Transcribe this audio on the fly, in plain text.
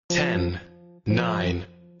10, 9,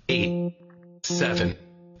 8, 7,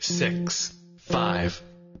 6, 5,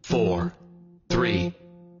 4, 3,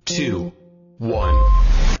 2,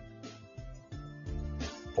 1.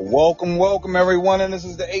 Welcome everyone, and this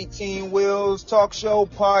is the 18 Wheels Talk Show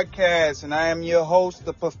podcast, and I am your host,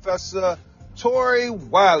 the Professor Tori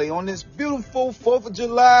Wiley, on this beautiful 4th of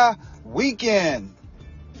July weekend.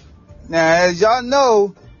 Now, as y'all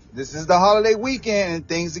know, this is the holiday weekend and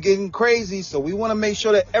things are getting crazy, so we want to make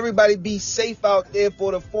sure that everybody be safe out there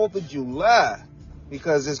for the 4th of July,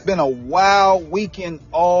 because it's been a wild weekend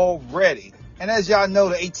already. And as y'all know,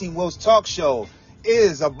 the 18 Wheels Talk Show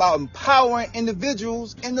is about empowering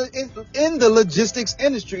individuals in the logistics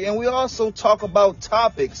industry, and we also talk about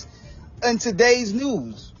topics in today's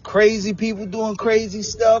news. Crazy people doing crazy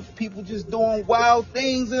stuff, people just doing wild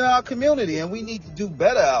things in our community, and we need to do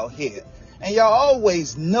better out here. And y'all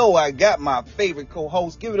always know I got my favorite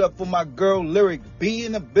co-host. Give it up for my girl Lyric B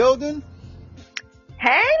in the building.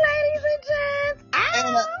 Hey, ladies and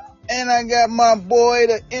gents. And I got my boy,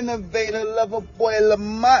 the innovator, lover boy,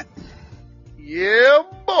 Lamont. Yeah,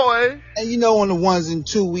 boy. And you know, on the ones and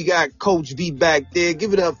two, we got Coach V back there.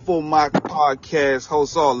 Give it up for my podcast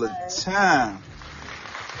host all the time.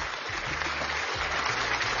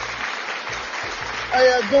 How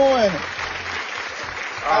y'all doing?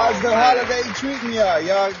 How's the holiday treating y'all?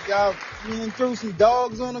 Y'all eating through some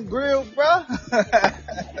dogs on the grill, bro?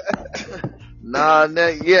 Nah,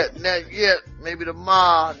 not yet. Maybe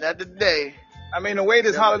tomorrow, not today. I mean, the way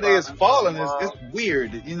this holiday is falling it's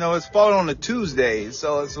weird. You know, it's falling on a Tuesday,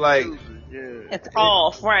 so it's like it's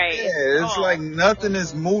off, right? Yeah, it's like nothing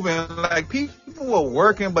is moving. Like people are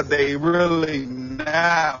working, but they really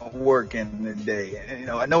not working today. And, you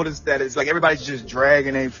know, I noticed that it's like everybody's just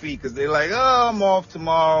dragging their feet because they're like, oh, I'm off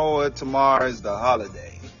tomorrow, or tomorrow is the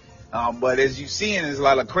holiday. But as you've seen, there's a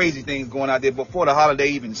lot of crazy things going out there before the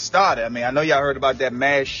holiday even started. I mean, I know y'all heard about that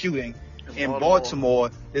mass shooting in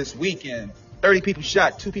Baltimore this weekend. 30 people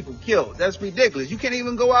shot, 2 people killed. That's ridiculous. You can't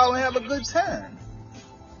even go out and have a good time.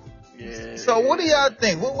 Yeah. So what do y'all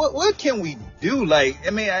think? What can we do? Like,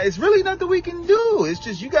 I mean, it's really nothing we can do. It's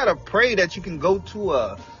just you got to pray that you can go to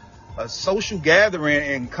a social gathering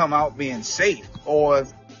and come out being safe. Or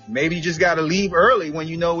maybe you just got to leave early when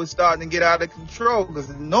you know it's starting to get out of control. Because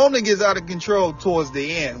it normally gets out of control towards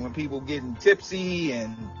the end when people getting tipsy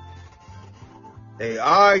and they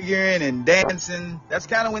arguing and dancing. That's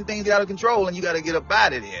kind of when things get out of control and you got to get up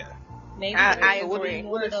out of there. Maybe I agree.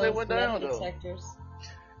 What did they say? What down though?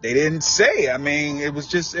 They didn't say. I mean, it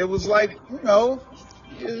was like, you know,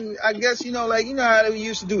 I guess, you know, like, you know how they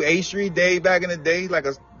used to do A Street Day back in the day, like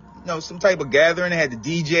some type of gathering. They had the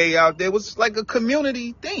DJ out there. It was like a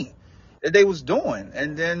community thing that they was doing.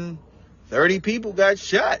 And then 30 people got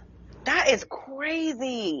shot. That is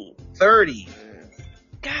crazy. 30.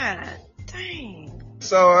 God dang.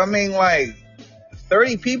 So, I mean, like,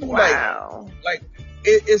 30 people, wow. like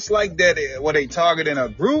it's like that. Were they targeting a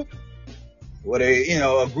group? Were they, you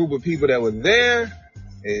know, a group of people that were there?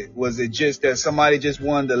 Was it just that somebody just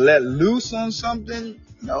wanted to let loose on something?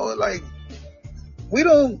 No, like, we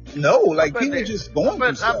don't know. Like, people just going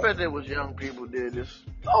through stuff. I bet there was young people did this.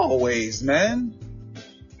 Always, man.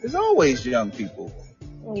 There's always young people.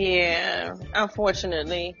 Yeah,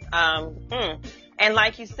 unfortunately. And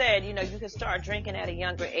like you said, you know, you can start drinking at a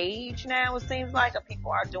younger age now, it seems like.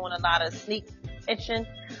 People are doing a lot of sneaking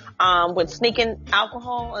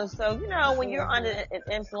alcohol. And so, you know, when you're under an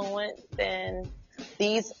influence, then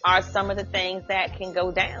these are some of the things that can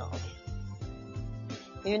go down.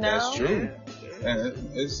 You know? That's true. And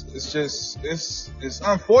it's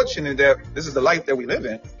unfortunate that this is the life that we live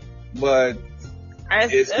in, but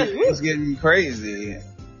it's getting crazy.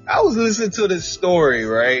 I was listening to this story,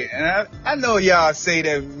 right? And I know y'all say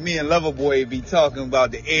that me and Loverboy be talking about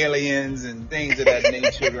the aliens and things of that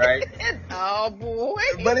nature, right? Oh, boy.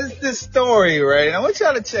 But it's this story, right? And I want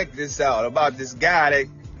y'all to check this out about this guy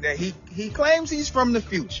that he claims he's from the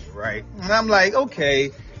future, right? And I'm like,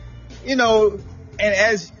 okay, you know,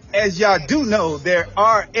 and as y'all do know, there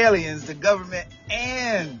are aliens. The government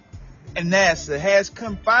and NASA has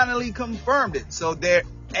finally confirmed it. So there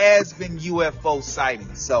has been UFO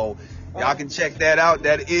sightings. So y'all can check that out.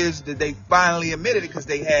 That they finally admitted it because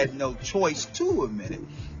they had no choice to admit it.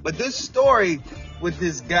 But this story with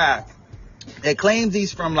this guy that claims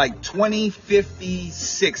he's from like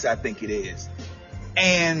 2056, I think it is.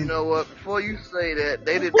 And you know what? Before you say that,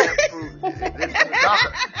 they didn't have proof.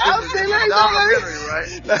 I'll say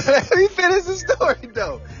let me finish the story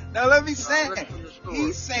though. Now let me say,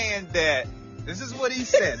 he's saying that this is what he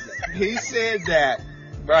said. He said that,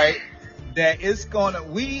 right, that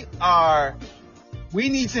we are we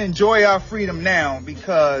need to enjoy our freedom now,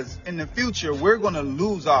 because in the future we're going to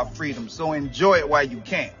lose our freedom. So enjoy it while you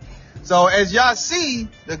can. So as y'all see,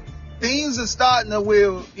 the things are starting to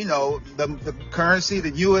the currency,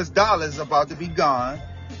 the US dollar is about to be gone.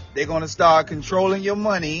 They're going to start controlling your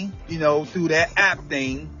money, through that app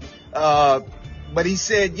thing. But he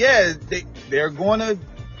said, they're going to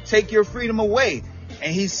take your freedom away.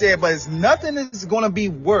 And he said, but it's nothing that's going to be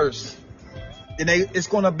worse. And it's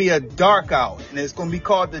going to be a dark out. And it's going to be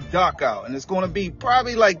called the dark out. And it's going to be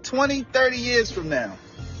probably like 20, 30 years from now,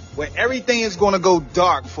 where everything is going to go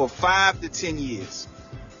dark for 5 to 10 years.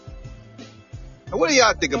 Now, what do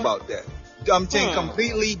y'all think about that? I'm saying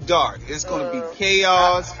completely dark. It's going to be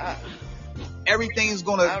chaos. Everything's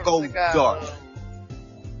going to go dark.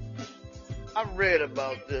 I read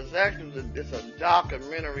about this. Actually, it's a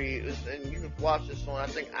documentary, and you can watch this on, I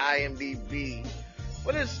think, IMDb.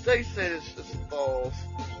 But they said it's false,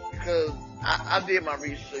 because I did my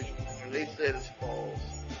research. They said it's false.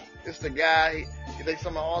 It's the guy. They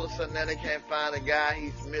somehow all of a sudden now they can't find the guy.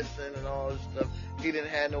 He's missing and all this stuff. He didn't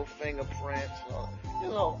have no fingerprints.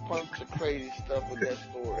 Bunch of crazy stuff with that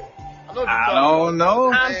story. I don't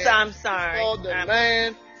know. I'm sorry.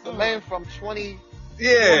 The man from 20.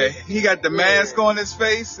 Yeah, he got the mask on his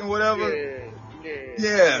face and whatever.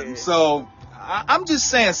 Yeah. So I'm just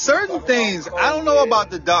saying certain things. I don't know about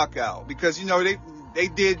the dark out, because they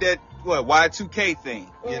did that Y2K thing.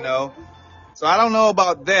 So I don't know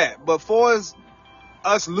about that. But for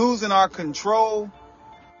us losing our control,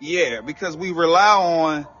 yeah, because we rely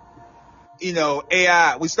on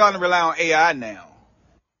AI. We're starting to rely on AI now,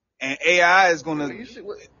 and AI is going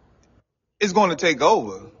to take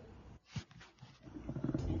over.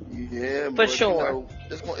 Yeah, for sure.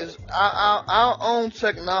 Our own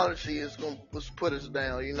technology is going to put us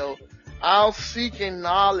down. Our seeking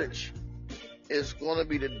knowledge is going to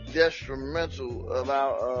be the detrimental of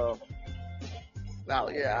our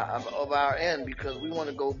end, because we want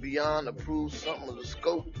to go beyond to prove something of the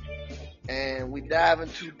scope, and we diving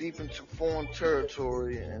too deep into foreign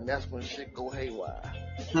territory, and that's when shit go haywire.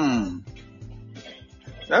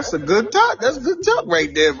 That's a good talk. That's good talk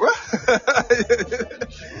right there, bro.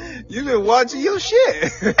 You've been watching your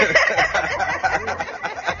shit. That's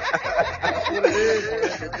what it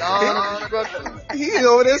is. He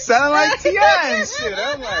over there sounding like T.I. and shit.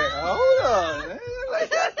 I'm like, hold on, man. Like,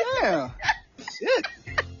 goddamn. Shit.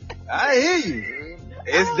 I hear you.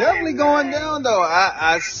 It's definitely going down, though.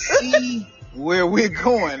 I see where we're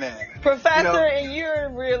going at. Professor, and you're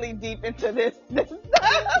really deep into this stuff.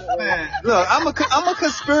 Man, look, I'm a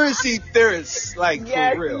conspiracy theorist, like,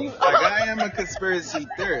 yes, for real. Like, I am a conspiracy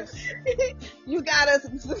theorist. You got us.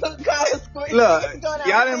 Look,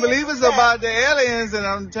 y'all didn't believe us about the aliens, and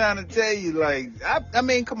I'm trying to tell you, like, I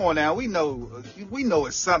mean, come on now, we know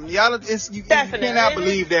it's something. You cannot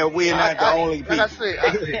believe that we're not the only people.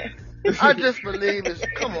 I just believe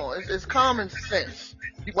it's common sense.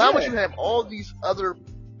 Why would you have all these other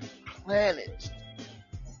planets,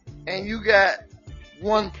 and you got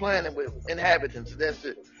one planet with inhabitants? That's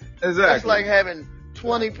it. Exactly. That's like having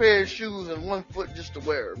 20 pairs of shoes and 1 foot just to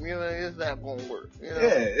wear them. It's not going to work. Yeah,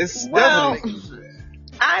 it's definitely.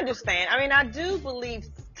 I understand. I mean, I do believe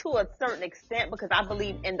to a certain extent, because I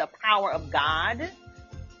believe in the power of God.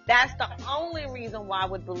 That's the only reason why I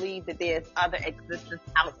would believe that there's other existence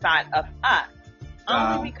outside of us.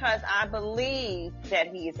 Only because I believe that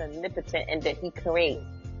He is omnipotent and that He creates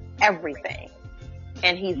everything,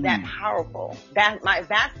 and He's that powerful. That's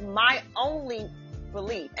my only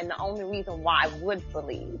belief, and the only reason why I would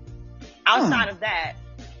believe. Outside of that,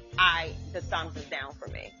 the thumbs is down for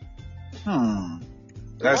me.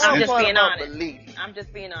 That's I'm just being honest. Belief. I'm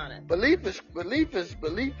just being honest. Belief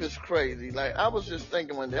is crazy. Like, I was just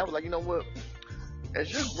thinking one day, I was like, you know what?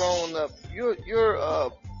 As you're growing up,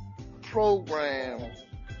 you're programmed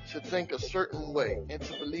to think a certain way and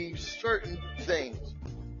to believe certain things.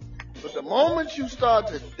 But the moment you start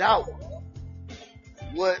to doubt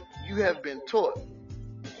what you have been taught,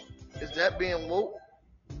 is that being woke,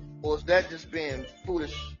 or is that just being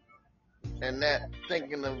foolish and not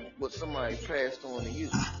thinking of what somebody passed on to you?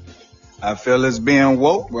 I feel it's being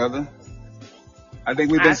woke, brother. I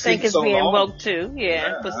think we've been asleep so long. I think it's being woke too,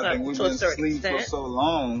 yeah, I think we've been asleep for so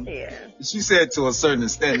long. Yeah. She said to a certain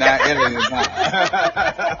extent, not aliens.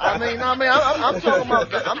 I'm talking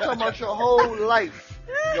about your whole life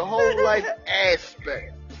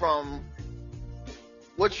aspect, from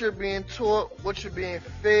what you're being taught, what you're being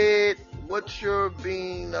fed, what you're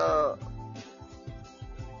being,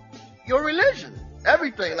 your religion,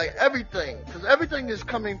 everything, because everything is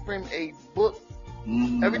coming from a book.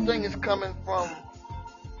 Everything is coming from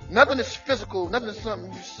Nothing is physical. Nothing is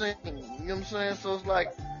something you see. You know what I'm saying? So it's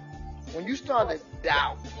like when you start to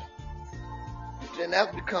doubt, then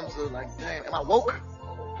that becomes like, damn, am I woke?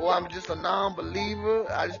 Or I'm just a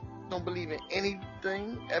non-believer. I just don't believe in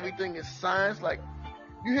anything. Everything is science. Like,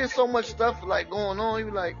 you hear so much stuff like going on, you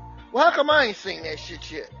be like, well, how come I ain't seen that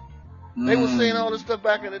shit yet? They were saying all this stuff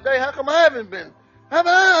back in the day. How come I haven't been? How come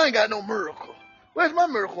I ain't got no miracle? Where's my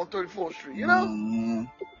miracle on 34th Street? You know?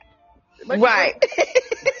 Right.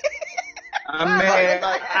 I mean,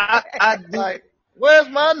 I do. Like, where's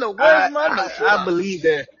my note? Where's my note? I believe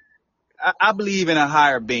that. I believe in a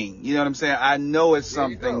higher being. You know what I'm saying? I know it's There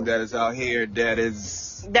you something go. that is out here that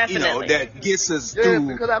is, Definitely. that gets us Yeah, through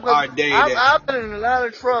because our day. I've been in a lot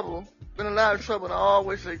of trouble. And I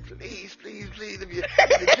always say, please, please, please, if you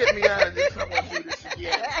get me out of this, I won't do this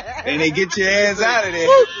again. And they get your ass out of there.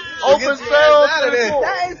 Open sale out of there.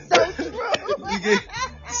 That is so true.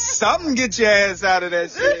 Something get your ass out of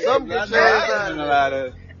that shit. Something get your ass out of a it. lot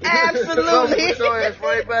of. Absolutely. Something put your ass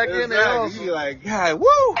right back in there. Exactly. Also. You like, God,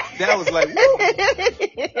 woo! That was like, woo!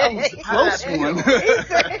 That was a close one.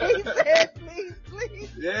 He said, please, please.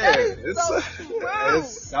 Yeah, That is so true.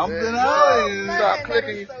 it's something Yeah. out You here. start that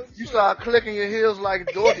clicking, is so you true. start clicking your heels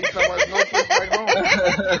like Dorothy. Someone's no place like home.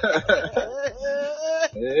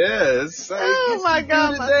 Yeah, it's Oh, my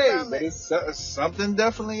God, my today, stomach. but it's something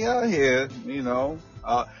definitely out here.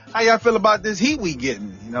 How y'all feel about this heat we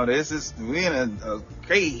getting? We in a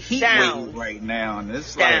great heat Down. wave right now, and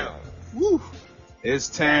it's Down. like, woo. It's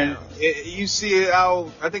turned. You see it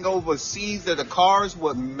out. I think overseas that the cars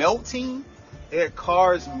were melting. They had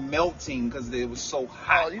cars melting because it was so Oh,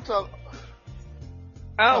 hot. you talk.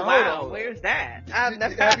 Oh, Hold wow. on. Where's that?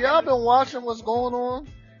 Have y'all been watching what's going on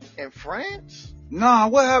in France? Nah,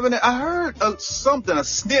 what happened? I heard a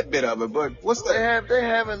snippet of it, but what's that? They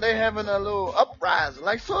having a little uprising,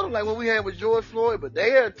 like sort of like what we had with George Floyd, but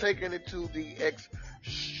they are taking it to the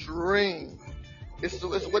extreme. It's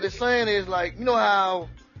what it's saying is like, you know how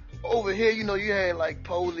over here, you had like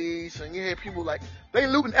police and you had people like they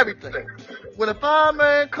looting everything. When a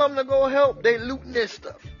fireman come to go help, they looting this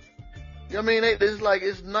stuff. You know what I mean?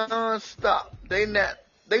 It's non-stop.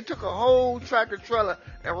 They took a whole tractor trailer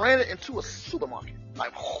and ran it into a supermarket.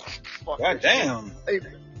 Like, fuck God this damn. shit.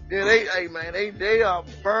 They are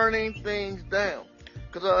burning things down.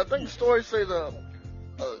 Cause I think the story says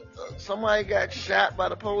somebody got shot by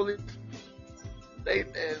the police.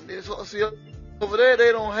 See, over there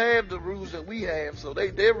they don't have the rules that we have, so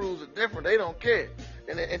their rules are different. They don't care.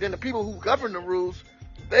 And then the people who govern the rules,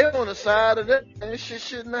 they on the side of that, and this shit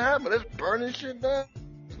shouldn't have happened. It's burning shit down.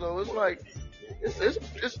 So it's like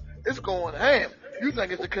it's going ham. You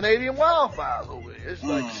think it's the Canadian wildfires over here? It's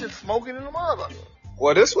like shit smoking in the motherfucker.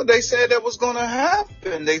 Well, this is what they said that was going to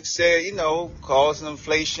happen. They said, causing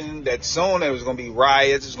inflation, that soon there was going to be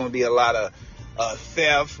riots. There's going to be a lot of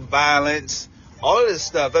theft, violence, all of this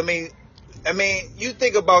stuff. I mean, you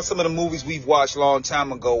think about some of the movies we've watched a long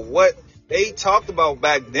time ago. What they talked about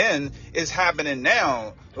back then is happening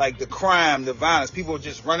now. Like the crime, the violence. People are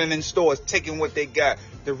just running in stores, taking what they got.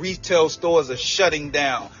 The retail stores are shutting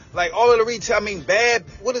down. Like all of the retail, Bed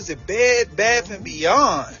Bath and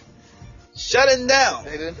Beyond. Shutting down.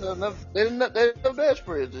 They didn't have enough bed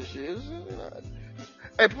spreads this year.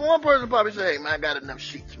 Hey, one person probably say, "Hey man, I got enough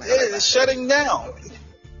sheets, man." Yeah, it's shutting down.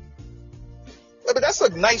 But that's a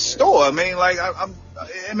nice store.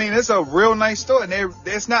 It's a real nice store, and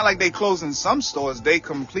it's not like they closing some stores. They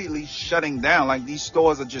completely shutting down. Like these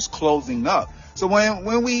stores are just closing up. So when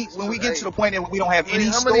we get to the point that we don't have any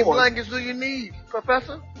how stores, many blankets do you need,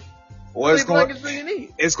 Professor? well, How many blankets do you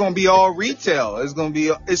need? it's going to be all retail. It's going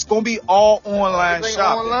to be all online Everything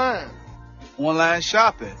shopping. Online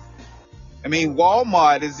shopping.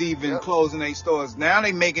 Walmart is even closing their stores. Now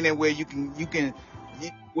they making it where you can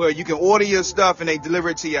order your stuff and they deliver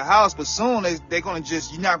it to your house, but soon they're going to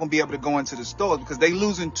you're not going to be able to go into the stores because they're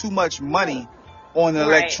losing too much money on the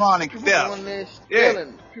electronic People theft. going there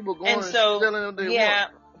stealing. People going And and so, stealing what they yeah.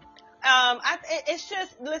 want. It's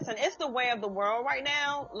just, listen, it's the way of the world right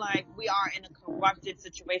now. Like, we are in a corrupted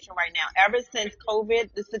situation right now. Ever since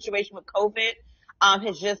COVID, the situation with COVID,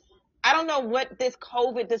 has just, I don't know what this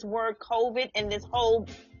word COVID and this whole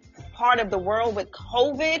part of the world with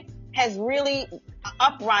COVID has really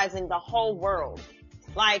uprising the whole world.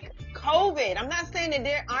 Like COVID, I'm not saying that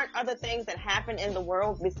there aren't other things that happen in the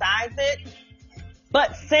world besides it,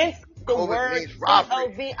 but since the COVID word means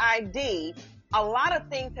robbery. COVID, a lot of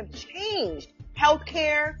things have changed.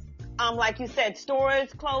 Healthcare, like you said, stores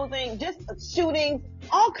closing, just shootings,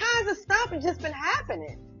 all kinds of stuff has just been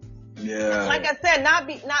happening. Yeah. Like I said, not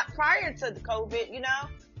prior to the COVID,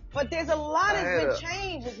 but there's a lot that's been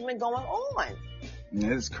changed that's been going on.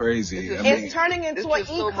 It's crazy. It's I just, mean, It's turning it's into an just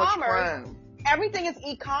so much e-commerce. crime. Everything is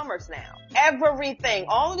e-commerce now. Everything.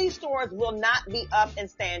 All of these stores will not be up and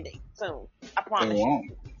standing soon. I they promise you.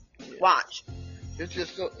 won't. Yeah. Watch. It's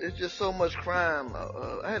just so much crime.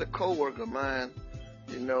 I had a coworker of mine.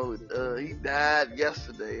 He died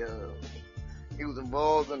yesterday. He was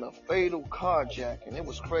involved in a fatal carjacking. It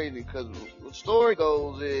was crazy because the story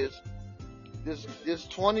goes is this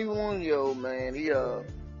 21-year-old man. He was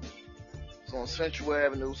on Central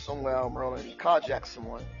Avenue somewhere out in Maryland. He carjacked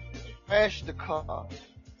someone, crashed the car.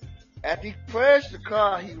 After he crashed the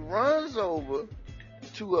car, he runs over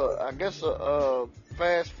to a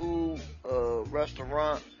fast food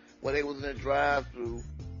restaurant where they was in a drive-through.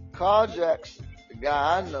 Carjacks the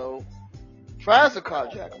guy I know. Tries to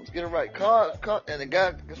carjack him. Let's get it right. And the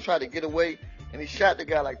guy just tried to get away, and he shot the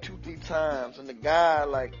guy like 2-3 times, and the guy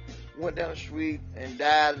like went down the street and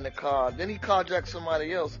died in the car. Then he carjacked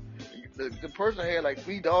somebody else. The person had like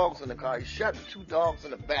 3 dogs in the car. He shot the 2 dogs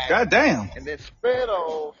in the back. God damn. And then sped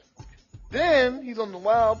off. Then he's on the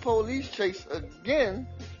wild police chase again.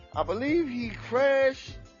 I believe he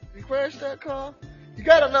crashed that car. He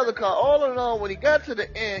got another car. All in all, when he got to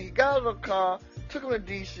the end, he got out of the car, took him to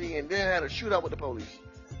D.C., and then had a shootout with the police.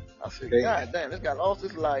 I said, God damn, this guy lost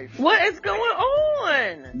his life. What is going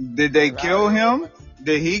on? Did they kill him?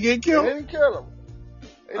 Did he get They killed? didn't kill him.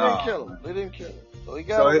 They didn't Oh, kill him. They didn't kill him. So he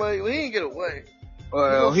got So away. Well, he didn't get away.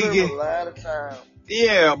 Well, He he gonna get. serve a lot of time.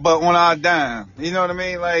 Yeah, but on our dime. You know what I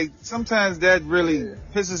mean? Like, sometimes that really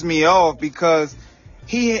pisses me off because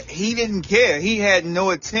he didn't care. He had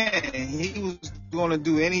no intent. He was going to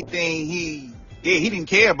do anything he didn't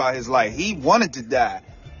care about his life. He wanted to die.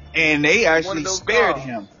 And they actually spared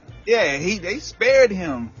him. Yeah, they spared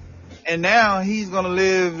him. And now he's going to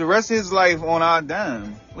live the rest of his life on our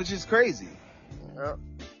dime, which is crazy. Yep.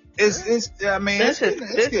 It's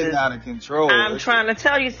getting out of control. I'm trying to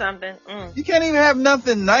tell you something. You can't even have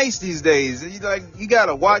nothing nice these days. You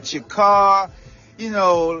gotta watch your car.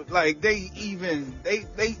 Like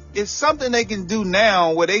it's something they can do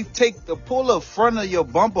now where they pull the front of your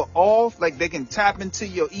bumper off, like they can tap into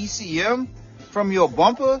your ECM from your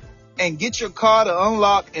bumper and get your car to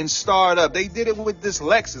unlock and start up. They did it with this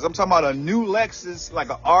Lexus. I'm talking about a new Lexus, like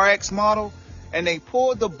a RX model. And they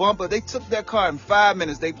pulled the bumper. They took their car in 5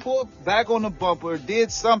 minutes. They pulled back on the bumper, did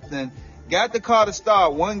something, got the car to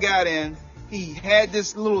start. One got in. He had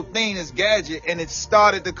this little thing, this gadget, and it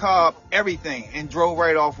started the car up, everything, and drove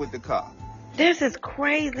right off with the car. This is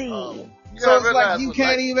crazy. So it's like you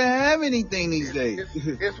can't even have anything these days.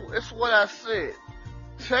 It's what I said.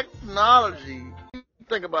 Technology.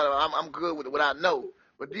 Think about it. I'm good with what I know.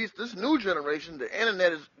 But this new generation, the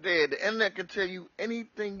internet is dead. The internet can tell you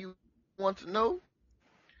anything you want to know,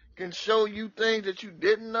 can show you things that you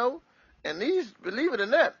didn't know, and believe it or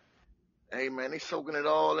not, hey man, they soaking it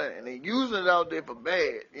all in and they using it out there for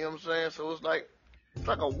bad. You know what I'm saying? So it's like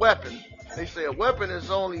a weapon. They say a weapon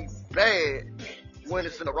is only bad when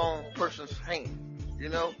it's in the wrong person's hand. You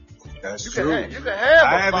know? That's you true. You can have.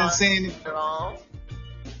 I haven't seen it.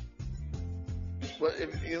 But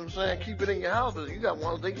if you know what I'm saying, keep it in your house. You got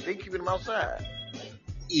ones they keep them outside.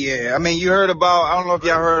 Yeah, I mean, you heard about, I don't know if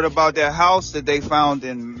y'all heard about that house that they found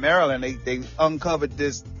in Maryland. They uncovered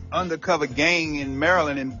this undercover gang in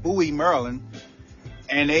Maryland, in Bowie, Maryland.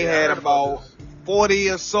 And they had about 40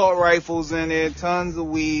 assault rifles in there, tons of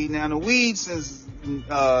weed. Now, the weed, since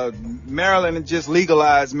Maryland had just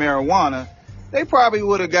legalized marijuana, they probably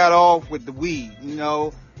would have got off with the weed,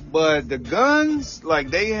 But the guns,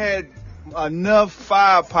 like, they had enough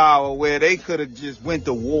firepower where they could have just went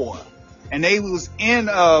to war. And they was in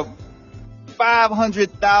a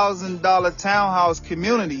 $500,000 townhouse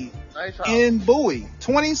community in Bowie,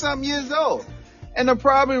 20-something years old. And the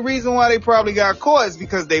probably reason why they probably got caught is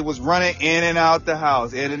because they was running in and out the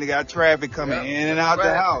house. And then they got traffic coming in and out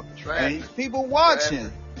the house. And people watching.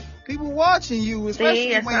 People watching you,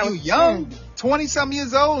 especially when you're young, 20-something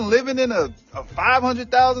years old and living in a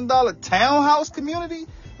 $500,000 townhouse community.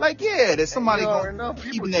 Like, yeah, there's somebody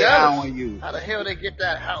keeping their eye on you. How the hell they get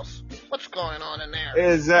that house? What's going on in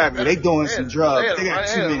there? Exactly. They doing some drugs. They got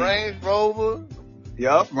too many. Range Rover.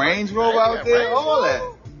 Yup, Range Rover out there, all that.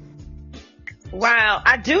 Wow.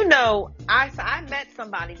 I do know, I met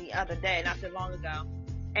somebody the other day, not too long ago,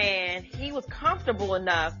 and he was comfortable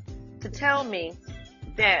enough to tell me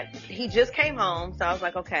that he just came home. So I was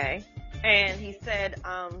like, okay. And he said,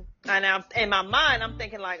 and in my mind, I'm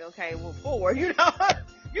thinking like, okay, well, forward,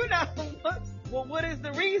 well, what is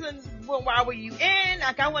the reason? Well, why were you in?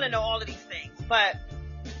 Like, I want to know all of these things. But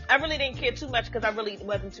I really didn't care too much because I really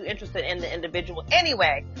wasn't too interested in the individual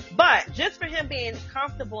anyway. But just for him being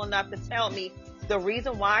comfortable enough to tell me the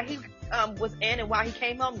reason why he was in and why he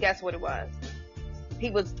came home, guess what it was?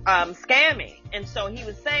 He was scamming. And so he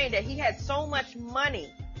was saying that he had so much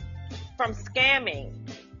money from scamming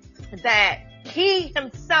that he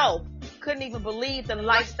himself couldn't even believe the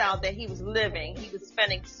lifestyle that he was living. He was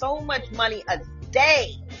spending so much money a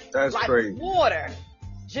day, That's like crazy. water,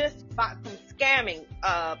 just from scamming.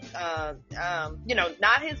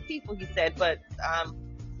 Not his people, he said, but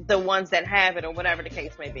the ones that have it, or whatever the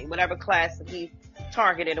case may be, whatever class that he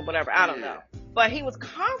targeted or whatever. I don't know. But he was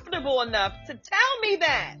comfortable enough to tell me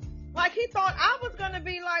that. Like, he thought I was going to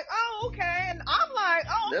be like, oh, okay. And I'm like,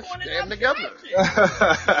 oh, I'm Let's going scam in together.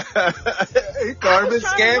 He thought of was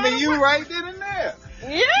trying to scamming run you away. right then and there.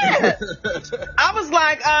 Yeah. I was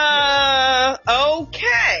like,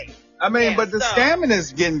 okay. I mean, Yeah, but the so- scamming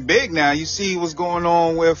is getting big now. You see what's going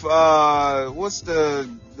on with what's the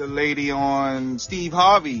lady on Steve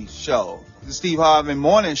Harvey's show, the Steve Harvey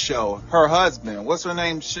morning show? Her husband, what's her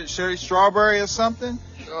name? Sherry Strawberry or something?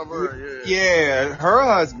 Strawberry, Yeah, her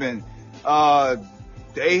husband.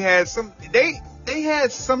 They had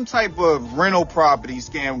some type of rental property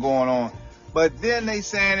scam going on, but then they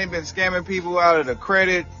saying they've been scamming people out of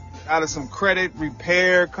some credit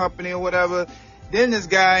repair company or whatever. Then this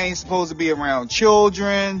guy ain't supposed to be around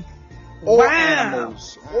children or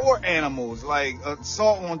animals, like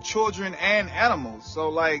assault on children and animals. So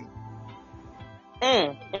like,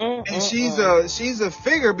 and she's a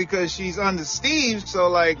figure because she's under Steve. So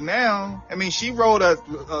like now, I mean, she wrote They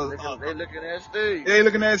looking at Steve. they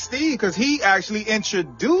looking at Steve because he actually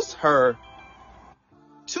introduced her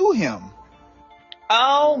to him.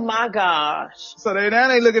 Oh my gosh. So now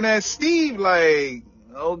they looking at Steve like,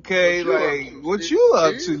 okay, what you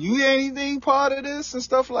up to? You anything part of this and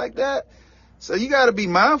stuff like that? So you got to be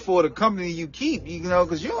mindful of the company you keep,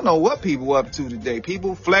 because you don't know what people up to today.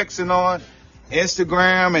 People flexing on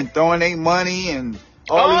Instagram and throwing their money and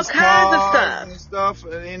all these kinds of cars and stuff.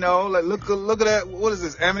 And, like look at that. What is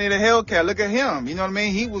this? Emily the Hellcat. Look at him. You know what I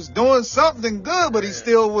mean? He was doing something good, but he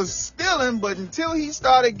still was stealing. But until he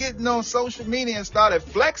started getting on social media and started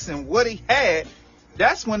flexing what he had,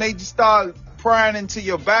 that's when they just started prying into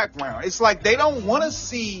your background. It's like they don't want to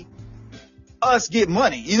see us get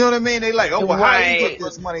money. You know what I mean? They like, oh, well, how do you get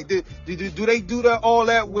this money? Do they do all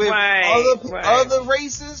that with other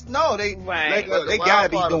races? No, they gotta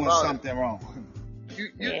be doing something wrong.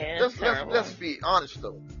 Let's be honest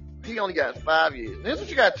though. He only got 5 years. Here's what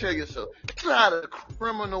you gotta tell yourself. This is how the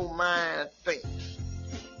criminal mind thinks.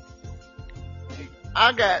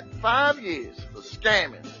 I got 5 years for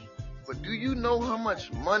scamming. But do you know how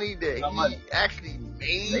much money that he actually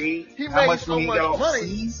made? He made so much money.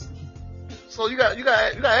 Sees? So you got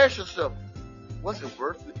to ask yourself, was it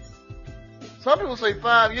worth it? Some people say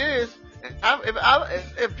 5 years. And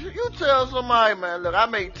if you tell somebody, man, look, I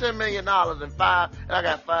made $10 million in 5, and I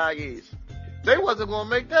got 5 years, they wasn't gonna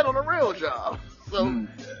make that on a real job. So,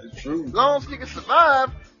 that's true. As long as he could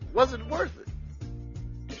survive, was it worth it?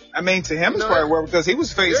 I mean, to him, it's probably worth it because he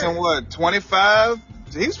was facing 25.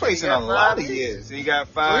 He was facing a lot of years. He got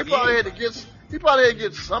 5 years. He probably had to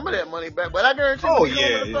get some of that money back. But I guarantee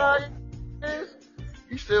you, 5 years,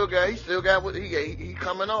 he still got what he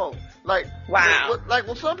coming off. Like, wow. Like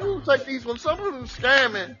when some people take these, when some people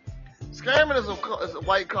scamming is a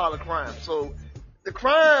white collar crime. So the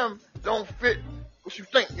crime don't fit what you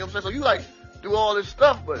think. You know what I'm saying? So you like do all this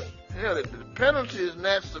stuff, but hell, the penalty is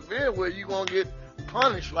not severe where you gonna get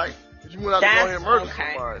punished like if you went out to go ahead and murder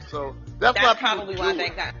somebody. So that's why probably why they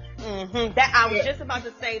got. Mm-hmm. I was just about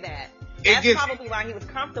to say that. That's probably why he was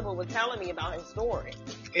comfortable with telling me about his story.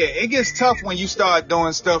 Yeah, it gets tough when you start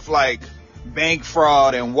doing stuff like bank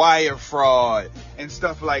fraud and wire fraud and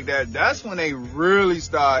stuff like that. That's when they really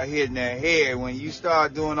start hitting their head. When you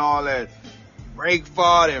start doing all that break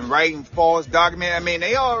fraud and writing false documents. I mean,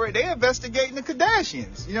 they investigating the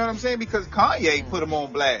Kardashians. You know what I'm saying? Because Kanye put them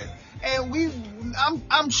on blast. And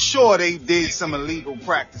I'm sure they did some illegal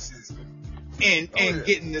practices in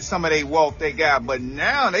getting to some of their wealth they got. But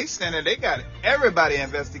now they got everybody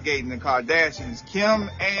investigating the Kardashians, Kim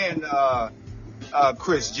and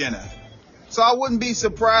Kris Jenner. So I wouldn't be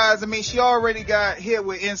surprised. I mean, she already got hit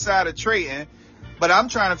with insider trading, but I'm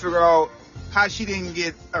trying to figure out how she didn't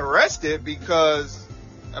get arrested because,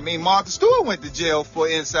 I mean, Martha Stewart went to jail for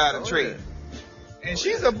insider trading. And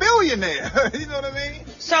she's a billionaire. You know what I mean?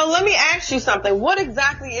 So let me ask you something. What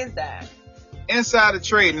exactly is that? Insider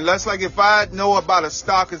trading. That's like if I know about a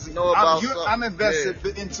stock, I'm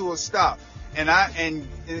invested into a stock, and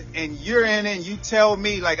you're in it, and you tell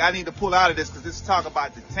me like I need to pull out of this because this is talk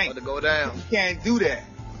about the tank. To go down. You can't do that.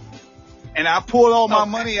 And I pull all my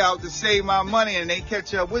money out to save my money, and they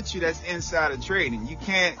catch up with you. That's insider trading. You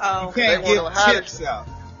can't give tips out.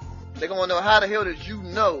 They're gonna know how the hell did you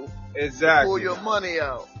know to Exactly. pull your money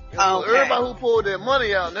out. You know, Okay. everybody who pulled their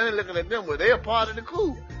money out, then they're looking at them, well, they're part of the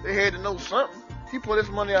coup. They had to know something. He pulled his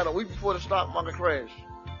money out a week before the stock market crashed.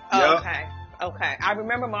 Yep. Okay. I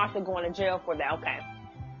remember Martha going to jail for that. Okay.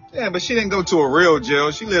 Yeah, but she didn't go to a real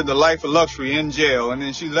jail. She lived a life of luxury in jail, and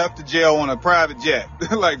then she left the jail on a private jet.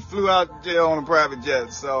 Like, flew out the jail on a private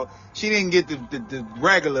jet. So she didn't get the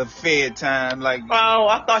regular Fed time. Like, Oh,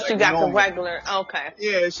 I thought you got normal. the regular. Okay.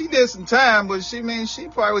 Yeah, she did some time, but she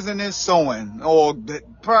probably was in there sewing, or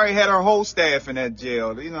probably had her whole staff in that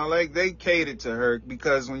jail. You know, like, they catered to her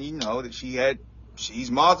because when you know that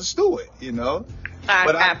she's Martha Stewart, you know.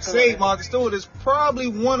 But I'd say Martha Stewart is probably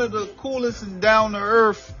one of the coolest and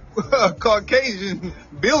down-to-earth Caucasian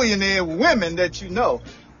billionaire women that you know,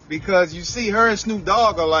 because you see her and Snoop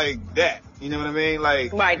Dogg are like that. You know what I mean?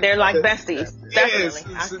 Like, right, they're like besties.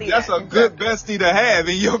 Definitely, yes, I see that's that. a good bestie to have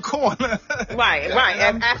in your corner. Right,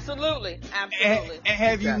 absolutely. And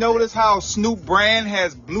have you noticed how Snoop brand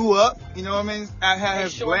has blew up? You know what I mean? How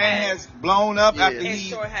his sure brand has. has blown up Yeah. after It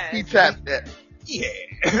sure has. He tapped that. Yeah.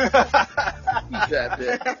 He tapped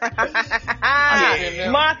that.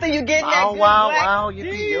 Martha, you getting that Wow, good wow, black? wow,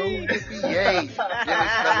 yippee, yo, yippee, yay.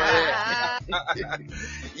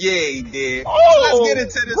 Yeah, he did. Oh, Let's get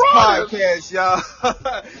into this brothers. podcast, y'all.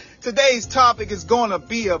 Today's topic is going to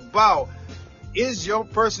be about, is your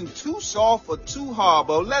person too soft or too hard?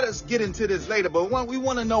 But let us get into this later. But we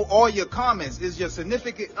want to know all your comments. Is your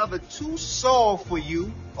significant other too soft for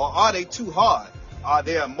you, or are they too hard? Are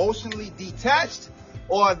they emotionally detached,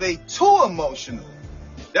 or are they too emotional?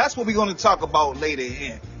 That's what we're going to talk about later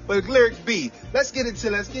in. But Lyric B, let's give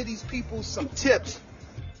these people some tips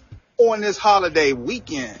on this holiday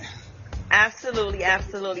weekend. Absolutely.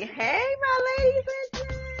 Hey, my ladies and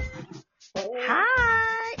gents.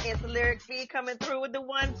 Hi, it's Lyric B coming through with the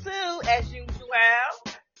 1-2 as usual.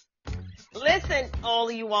 Listen, all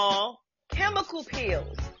of you all, chemical peel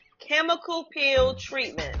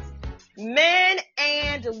treatments, men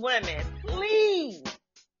and women, please.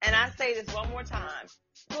 And I say this one more time.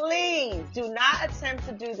 Please do not attempt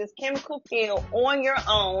to do this chemical peel on your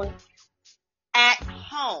own at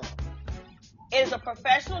home. It is a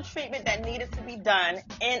professional treatment that needed to be done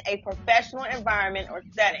in a professional environment or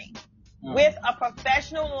setting with a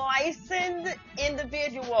professional licensed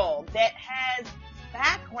individual that has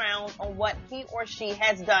background on what he or she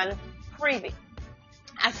has done previously.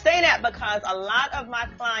 I say that because a lot of my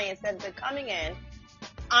clients that have been coming in,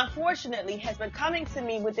 unfortunately, has been coming to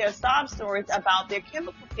me with their sob stories about their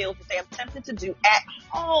chemical peels that they have attempted to do at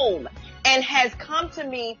home, and has come to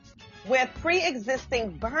me with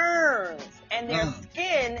pre-existing burns, and their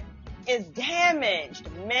skin is damaged,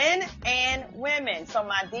 men and women. So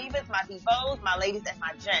my divas, my divos, my ladies, and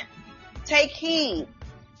my gents, take heed.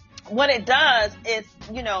 What it does is,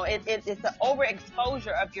 it's the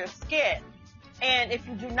overexposure of your skin. And if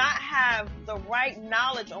you do not have the right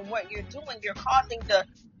knowledge on what you're doing, you're causing the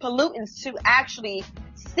pollutants to actually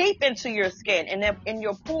seep into your skin and in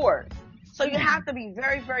your pores. So you have to be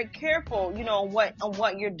very, very careful, on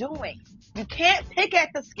what you're doing. You can't pick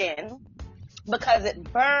at the skin because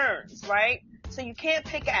it burns, right? So you can't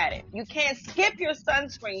pick at it. You can't skip your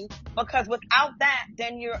sunscreen because without that,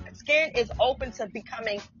 then your skin is open to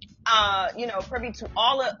becoming privy to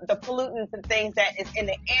all of the pollutants and things that is in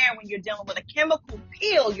the air. When you're dealing with a chemical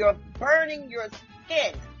peel, you're burning your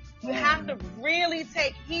skin. You have to really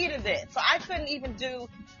take heed of this. So I couldn't even do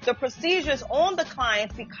the procedures on the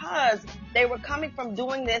clients because they were coming from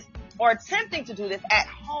doing this or attempting to do this at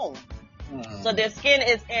home. So their skin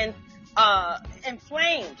is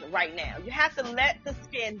inflamed right now. You have to let the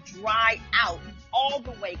skin dry out all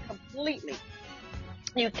the way completely.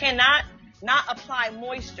 You cannot not apply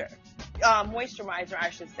moisturizer, I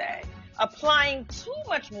should say. Applying too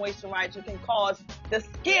much moisturizer can cause the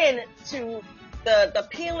skin to the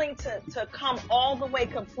peeling to come all the way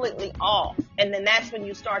completely off. And then that's when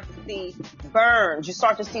you start to see burns. You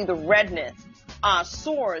start to see the redness,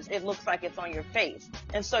 sores. It looks like it's on your face.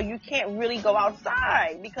 And so you can't really go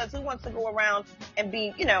outside because who wants to go around and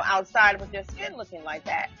be, outside with their skin looking like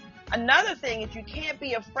that? Another thing is you can't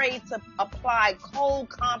be afraid to apply cold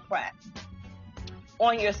compress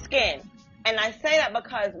on your skin. And I say that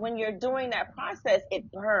because when you're doing that process,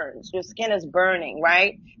 it burns. Your skin is burning,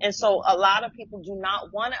 right? And so a lot of people do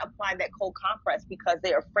not want to apply that cold compress because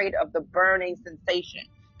they're afraid of the burning sensation.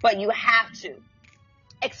 But you have to.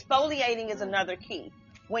 Exfoliating is another key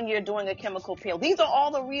when you're doing a chemical peel. These are all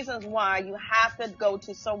the reasons why you have to go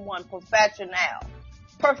to someone professional.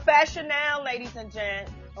 Professional, ladies and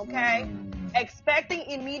gents, okay? Expecting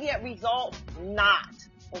immediate results, not,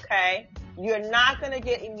 okay? You're not going to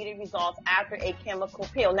get immediate results after a chemical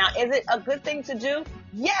peel. Now, is it a good thing to do?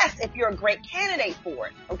 Yes, if you're a great candidate for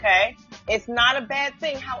it, okay? It's not a bad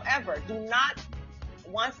thing. However, do not,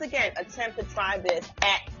 once again, attempt to try this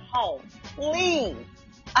at home. Please.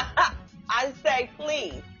 I say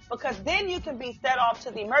please. Because then you can be set off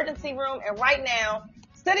to the emergency room. And right now,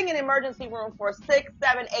 sitting in the emergency room for 6,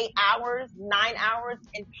 7, 8 hours, 9 hours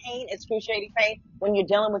in pain, excruciating pain, when you're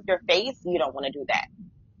dealing with your face, you don't want to do that.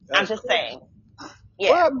 I'm just saying. Yeah.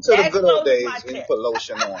 What happened to the good old Expose my days when you tip. put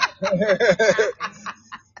lotion on?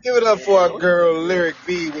 Give it up for our girl Lyric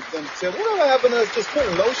B with them tips. Whatever happened to us just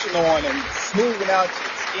putting lotion on and smoothing out your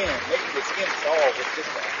skin, making your skin soft with just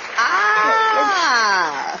that.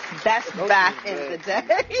 That's back in the day.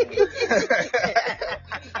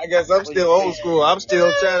 I guess I'm still old school. I'm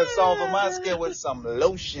still trying to soften my skin with some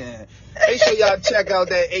lotion. Make sure y'all check out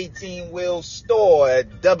that 18 Wheel store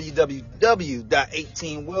at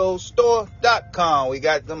www.18wheelstore.com. We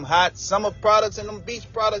got them hot summer products and them beach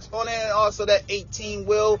products on there, and also that 18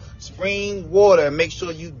 Wheel spring water. Make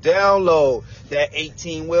sure you download that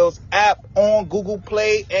 18 Wheels app on Google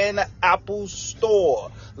Play and the Apple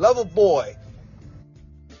Store. Lover boy,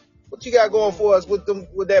 what you got going for us with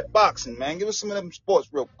that boxing, man? Give us some of them sports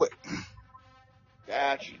real quick.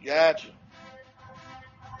 Gotcha.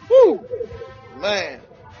 Woo, man,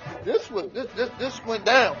 this went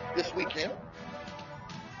down this weekend.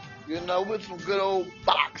 You know, with some good old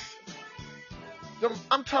box.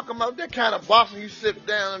 I'm talking about that kind of boxing you sit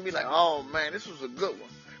down and be like, oh man, this was a good one.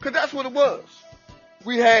 Cause that's what it was.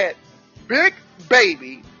 We had Big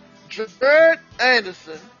Baby Jared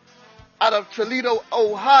Anderson out of Toledo,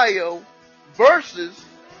 Ohio, versus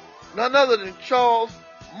none other than Charles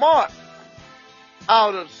Martin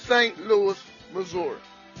out of St. Louis, Missouri.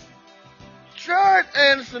 Jared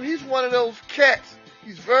Anderson, he's one of those cats.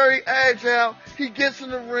 He's very agile. He gets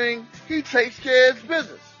in the ring. He takes care of his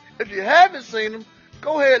business. If you haven't seen him,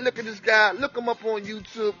 go ahead and look at this guy. Look him up on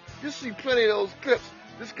YouTube. You'll see plenty of those clips.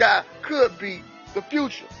 This guy could be the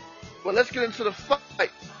future. But let's get into the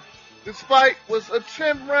fight. This fight was a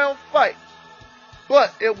 10-round fight,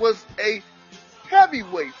 but it was a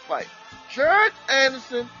heavyweight fight. Jared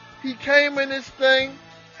Anderson, he came in this thing,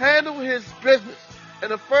 handled his business. In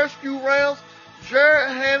the first few rounds, Jared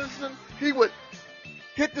Anderson, he would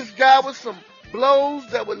hit this guy with some blows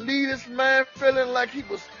that would leave this man feeling like he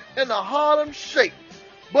was in a Harlem Shake.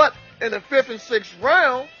 But in the 5th and 6th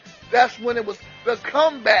round, that's when it was the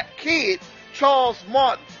comeback kid, Charles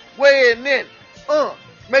Martin, weighing in,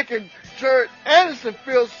 making Jared Anderson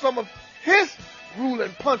feel some of his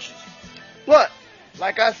ruling punches. But,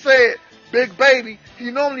 like I said, Big Baby,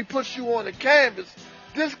 he normally puts you on the canvas.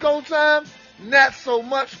 This go time, not so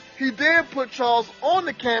much. He did put Charles on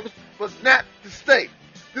the canvas, but not to stay.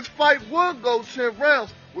 This fight would go 10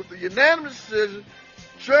 rounds with a unanimous decision.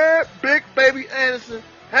 Jared Big Baby Anderson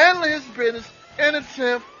handling his business in the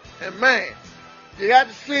 10th. And man, you got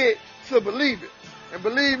to see it to believe it. And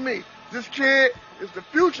believe me, this kid is the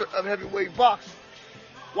future of heavyweight boxing.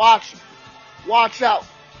 Watch him. Watch out.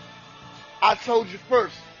 I told you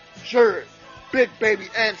first, Jared Big Baby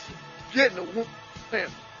Anderson getting a whoop.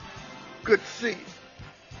 Good to see you.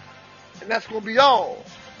 And that's going to be all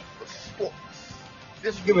for sports.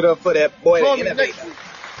 Give it up for that boy. Join me next week.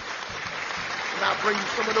 And I'll bring you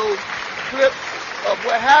some of those clips of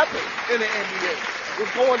what happened in the NBA.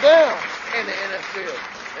 What's going down in the NFL.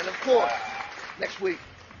 And of course, next week.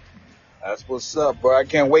 That's what's up, bro. I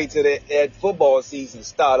can't wait till that football season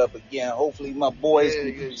start up again. Hopefully my boys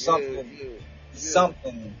can do something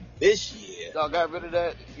this year. Y'all got rid of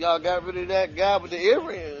that guy with the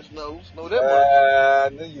earrings. No, that I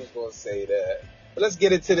knew you were going to say that. But let's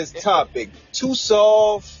get into this topic. Too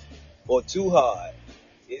soft or too hard?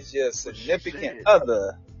 Is your significant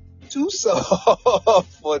other too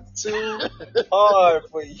soft or too hard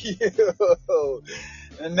for you?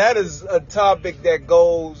 And that is a topic that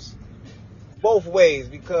goes both ways,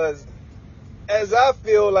 because as I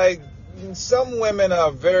feel like some women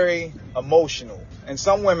are very emotional and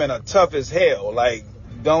some women are tough as hell, like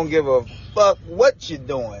don't give a fuck what you're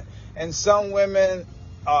doing. And some women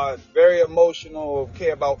are very emotional,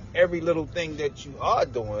 care about every little thing that you are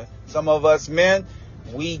doing. Some of us men,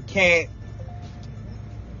 we can't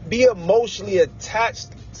be emotionally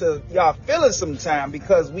attached to y'all feelings sometimes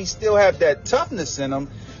because we still have that toughness in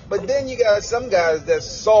them. But then you got some guys that's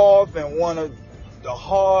soft and want to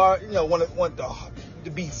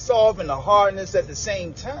be soft and the hardness at the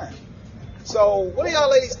same time. So what do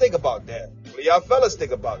y'all ladies think about that? What do y'all fellas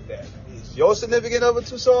think about that? Is your significant other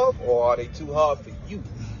too soft, or are they too hard for you?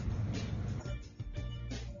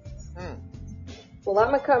 Well,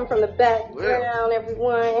 I'm gonna come from the background,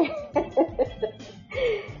 everyone.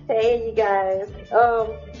 Hey, you guys.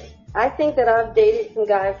 I think that I've dated some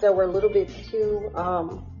guys that were a little bit too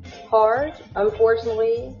hard.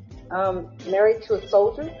 Unfortunately, married to a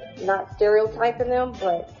soldier. Not stereotyping them,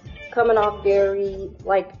 but coming off very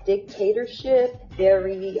like dictatorship,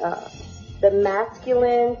 very the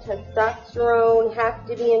masculine, testosterone, have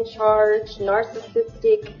to be in charge,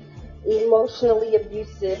 narcissistic, emotionally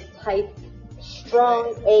abusive type,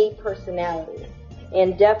 strong A personality,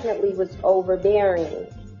 and definitely was overbearing.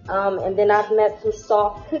 And then I've met some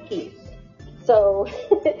soft cookies. So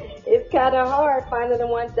it's kind of hard finding the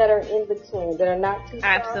ones that are in between, that are not too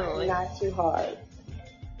soft and not too hard.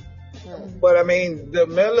 But I mean, the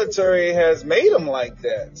military has made them like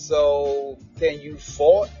that. So can you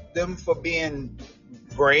fault them for being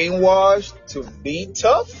brainwashed to be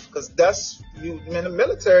tough? Because that's you in the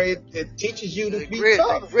military. It teaches you to be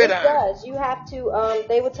tough. It does. You have to.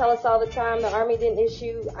 They would tell us all the time. The Army didn't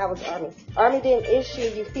issue. I was Army. Army didn't issue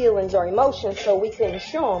you feelings or emotions, so we couldn't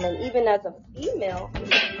show them. And even as a female,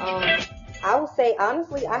 I would say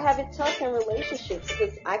honestly, I have it tough in relationships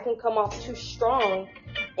because I can come off too strong.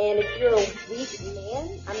 And if you're a weak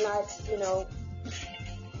man, I'm not.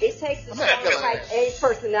 It takes a strong type A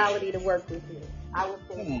personality to work with me. I would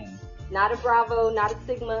say not a Bravo, not a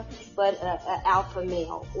Sigma, but a alpha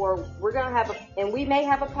male. Or we're gonna have and we may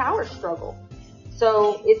have a power struggle.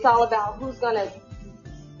 So it's all about who's gonna.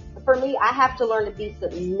 For me, I have to learn to be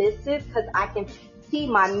submissive because I can see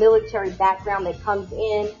my military background that comes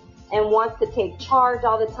in and wants to take charge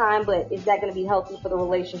all the time. But is that going to be healthy for the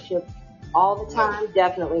relationship all the time? No.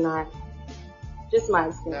 Definitely not. Just my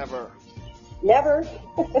experience. Never.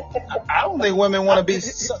 I don't think women want to be.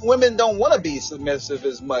 Women don't want to be submissive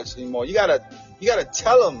as much anymore. You gotta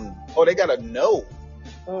tell them, or they gotta know.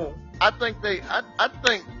 I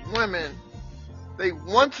think women, they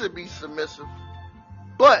want to be submissive,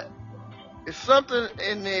 but it's something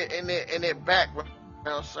in their background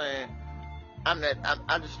saying, I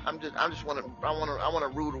just want to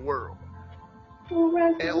rule the world.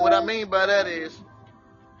 And what I mean by that is,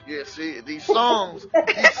 yeah, see, these songs empower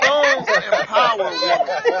women.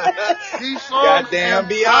 These songs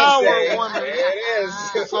empower women. It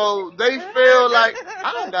is. So they feel like,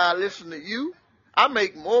 I don't gotta listen to you. I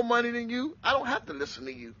make more money than you. I don't have to listen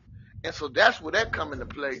to you. And so that's where that come into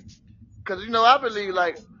play. Because, I believe,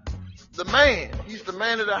 like, the man, he's the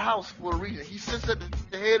man of the house for a reason. He sits at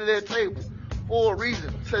the head of that table for a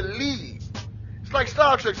reason, to lead. It's like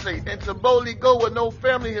Star Trek say, and to boldly go where no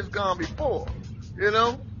family has gone before.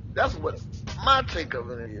 That's what my take of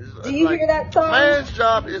it is. Do you hear that song? Man's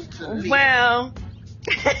job is to lead. Well,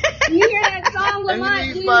 do you hear that song,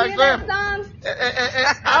 Lamont? Do you hear that song?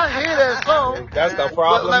 And I hear that song. That's the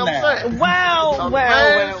problem now. Saying,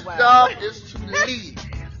 man's job is to lead.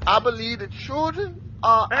 I believe the children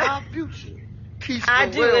are our future. I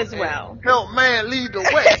do as well. Help man lead the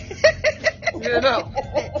way.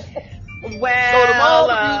 Well, so the all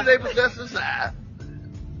the beauty they possess inside.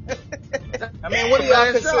 I mean, what do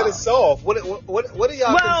y'all consider soft? What do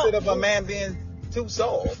y'all consider of a man being too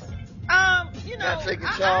soft? Not taking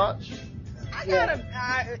charge. I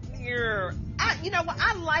gotta. You know what?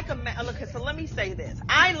 I like a man. Look, so let me say this.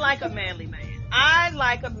 I like a manly man. I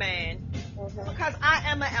like a man because I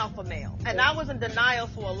am an alpha male, and I was in denial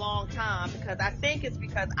for a long time because I think it's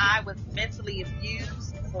because I was mentally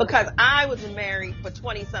abused because I was married for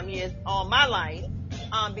 20-some years all my life,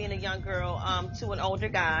 being a young girl to an older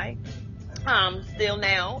guy. Still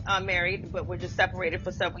now married, but we're just separated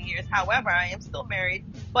for several years. However, I am still married,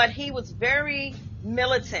 but he was very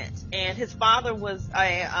militant, and his father was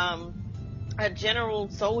a general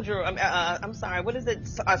soldier. I'm sorry, what is it?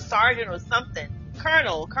 A sergeant or something?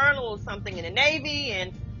 Colonel or something in the Navy,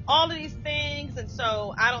 and all of these things. And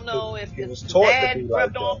so I don't know if his dad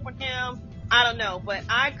rubbed off on him. I don't know, but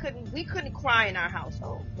we couldn't cry in our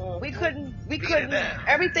household. We couldn't,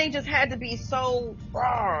 everything just had to be so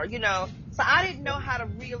raw, So I didn't know how to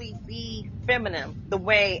really be feminine the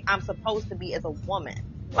way I'm supposed to be as a woman.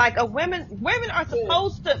 Like women are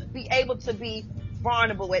supposed to be able to be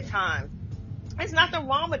vulnerable at times. There's nothing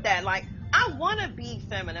wrong with that. Like, I want to be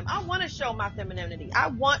feminine. I want to show my femininity. I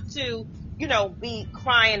want to, be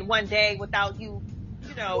crying one day without you,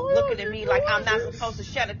 looking at me like I'm not supposed to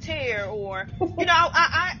shed a tear, or,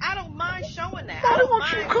 I don't mind showing that. I don't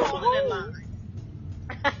mind falling in line.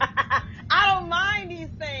 I don't mind these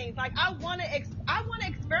things. Like, I want to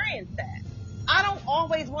experience that. I don't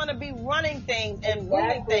always want to be running things and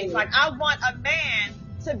moving things. Like, I want a man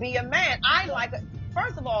to be a man.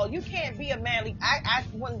 First of all, you can't be a manly. I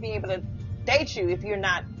wouldn't be able to date you if you're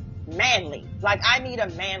not manly. Like, I need a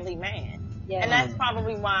manly man. Yeah. And that's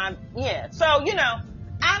probably why, So,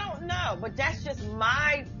 I don't know, but that's just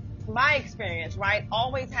my experience, right?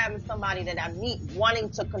 Always having somebody that I meet wanting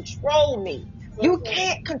to control me. You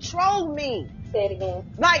can't control me. Say it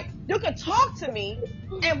again. Like, you can talk to me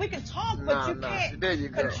and we can talk, but you can't There you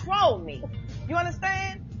go. control me. You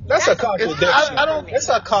understand? That's a contradiction. I don't. That's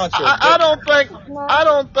a contradiction. I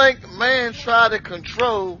don't think man try to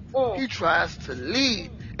control. He tries to lead,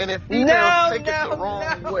 and if females take it the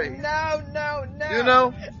wrong way,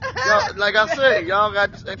 No. y'all, like I said, y'all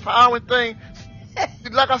got this empowering thing.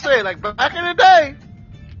 Like I said, like back in the day,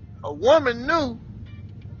 a woman knew,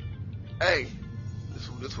 hey,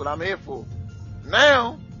 this is what I'm here for.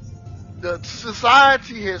 Now, the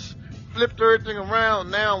society has flipped everything around.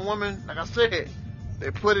 Now, women, like I said,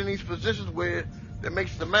 they're put in these positions where that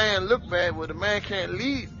makes the man look bad, where the man can't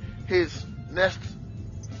lead his nest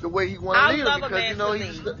the way he want to lead it because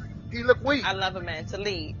he look weak. I love a man to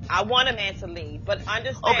lead. I want a man to lead, but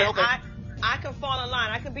understand, Okay. I can fall in line.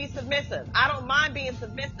 I can be submissive. I don't mind being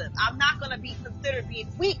submissive. I'm not going to be considered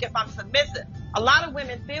being weak if I'm submissive. A lot of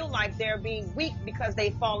women feel like they're being weak because they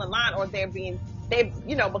fall in line or they've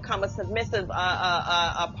become a submissive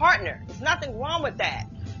partner. There's nothing wrong with that.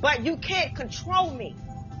 But you can't control me.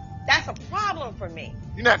 That's a problem for me.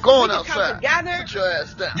 You're not going we outside. Come together. Sit your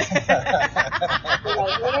ass down.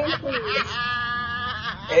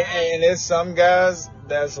 And there's some guys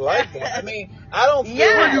that's like that. I mean, I don't feel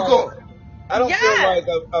Where you going? I don't feel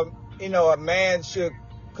like a man should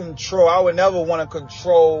control. I would never want to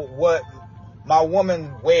control what my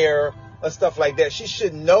woman wear or stuff like that. She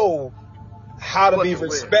should know how to be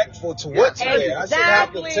respectful to what to wear. I shouldn't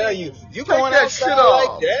have to tell you, you going outside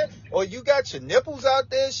like that, or you got your nipples out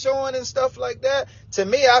there showing and stuff like that. To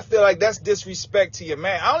me, I feel like that's disrespect to your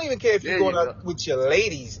man. I don't even care if you're going out with your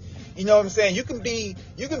ladies. You know what I'm saying? You can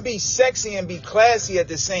be sexy and be classy at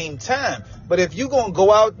the same time. But if you're going to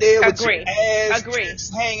go out there with your ass cheeks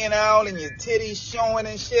hanging out and your titties showing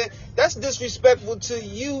and shit, that's disrespectful to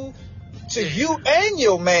you and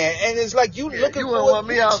your man. And it's like you looking for you wouldn't want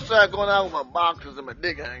me outside going out with my boxers and my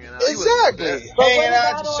dick hanging out. Exactly. Hanging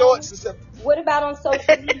out your shorts and stuff. What about on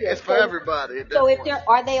social media? It's for everybody. So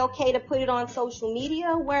are they okay to put it on social media?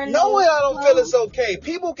 No way, I don't feel it's okay.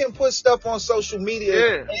 People can put stuff on social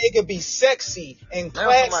media and it can be sexy and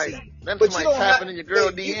classy. But you don't tapping in your girl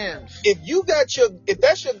DMs. If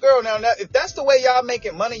that's your girl now, if that's the way y'all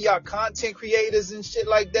making money, y'all content creators and shit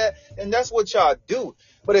like that, then that's what y'all do.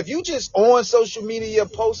 But if you just on social media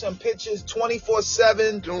posting pictures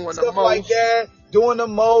 24/7, doing stuff like that, doing the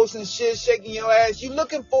most and shit, shaking your ass, you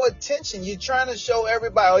looking for attention. You're trying to show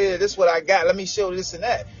everybody, oh yeah, this is what I got. Let me show this and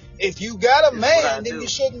that. If you got a man, then you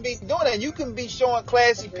shouldn't be doing that. You can be showing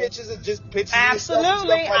classy pictures and just pictures of yourself and stuff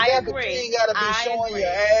like that. But you ain't got to be showing your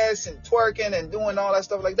ass and twerking and doing all that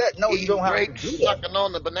stuff like that. No, you don't have to do that. Sucking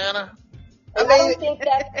on the banana. I don't think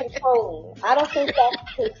that's controlling. I don't think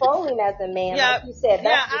that's controlling as a man. Like you said,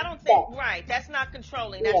 that's I don't think, that's not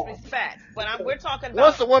controlling. That's respect. But we're talking about.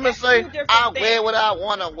 Once a woman say, I wear what I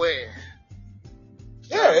want to wear.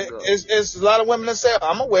 Yeah, it's a lot of women that say,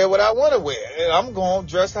 I'm going to wear what I want to wear. And I'm going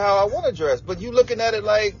to dress how I want to dress. But you looking at it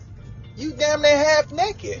like, you damn near half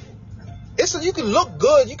naked. You can look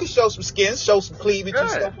good. You can show some skin, show some cleavage and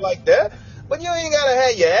stuff like that. But you ain't got to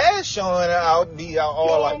have your ass showing out, be out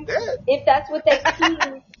all like that. If that's what they see,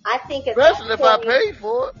 I think it's... Especially if I pay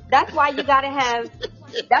for it. That's why you got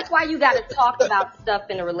to talk about stuff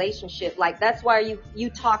in a relationship. Like, that's why you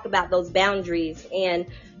talk about those boundaries and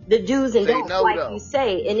the do's and don'ts, you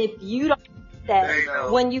say. And if you don't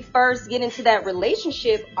that when you first get into that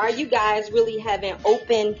relationship, are you guys really having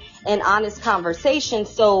open and honest conversations?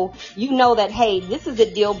 So you know that, hey, this is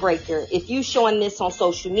a deal breaker if you showing this on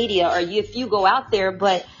social media or if you go out there.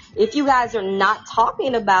 But if you guys are not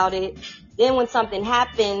talking about it, then when something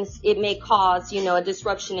happens, it may cause, a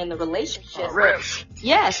disruption in the relationship.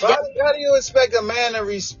 Yes. How do you expect a man to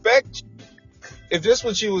respect you if this is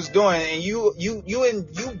what you was doing and you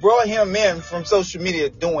brought him in from social media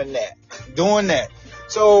doing that?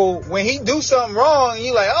 So when he do something wrong,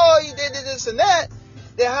 you like, oh, you did this and that.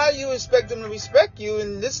 Then how do you expect him to respect you?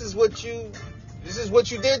 And this is what you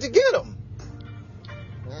did to get him.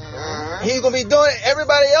 He's gonna be doing it.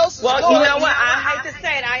 Everybody else is doing it. Well, you know what? I hate to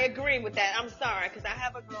say it. I agree with that. I'm sorry, because I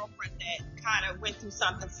have a girlfriend that kind of went through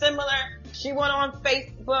something similar. She went on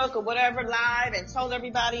Facebook or whatever live and told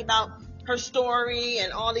everybody about her story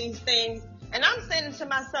and all these things. And I'm saying to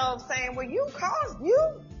myself, saying, well,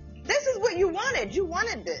 this is what you wanted. You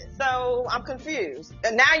wanted this. So I'm confused.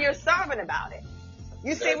 And now you're sobbing about it.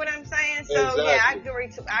 You see what I'm saying? So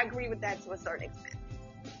exactly. I agree with that to a certain extent.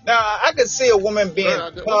 Now, I could see a woman being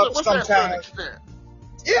tough sometimes.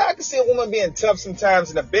 Yeah, I can see a woman being tough sometimes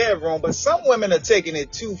in the bedroom, but some women are taking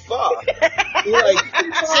it too far.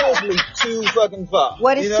 Seriously, too fucking far.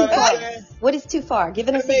 What is You know too what I'm far? saying? What is too far? Give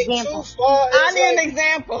us an example. Too far I is need an like,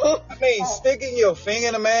 example. sticking your finger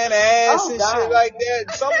in a man's ass and God. shit like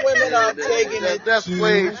that. Some women are taking it That's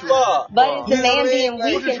way too too far. But is the You know what I man mean? being Like,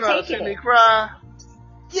 weak What you and trying to see taking me it? cry?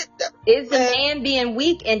 yeah, Is the man, man being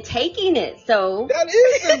weak and taking it? So that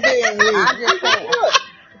is them being weak. I'm just saying. What?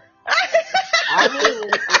 I hear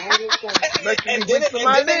you. I'm just saying. Makes me And then, weak to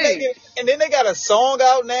my knees. and then they got a song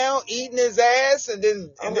out now, eating his ass, and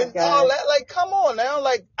then Oh my all God. that. Like, come on now.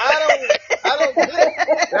 Like, I don't get it.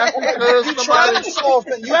 That's because You try somebody to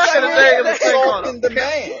soften. You back try in the day it to was thing called soften a the pimp.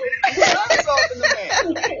 man. You try to soften the man.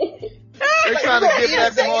 They Like, trying you to gonna get eat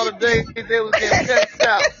back his from all the ass? days they was getting pimped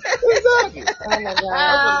out. Exactly. Oh my God.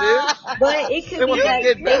 That's what it is. But it could They be want to that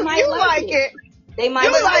get they back. might You like it. They might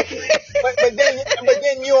You like it. it. But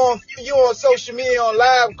then you on social media on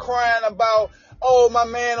live crying about, oh, my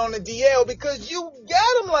man on the DL, because you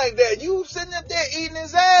got him like that. You sitting up there eating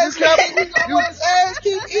his ass. You kept- You don't you- want his ass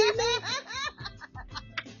keep eating him.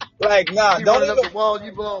 Like, nah, You don't running up the even wall,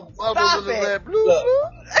 you blowing bubbles Stop in the it. red blue. look.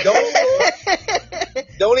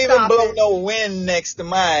 Don't even Stop blow it. no wind next to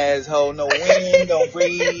my asshole. No wind, don't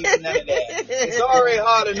breathe, none of that. It's already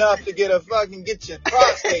hard enough to get your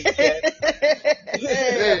prostate checked.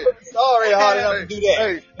 It's already hard enough to do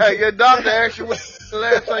that. Hey, your doctor asked you when the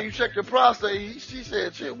last time you checked your prostate. She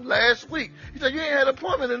said, shit, last week. He said, you ain't had an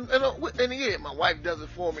appointment in the year. My wife does it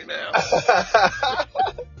for me now.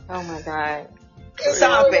 Oh my God. It's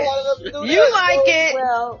Stop already it. hard enough to do You that. like it.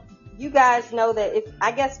 Well, you guys know that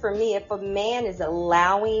I guess for me, if a man is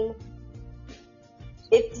allowing,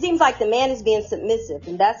 it seems like the man is being submissive,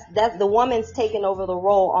 and that's the woman's taking over the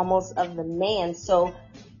role almost of the man. So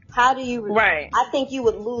how do you? Right. I think you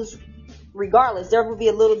would lose regardless. There would be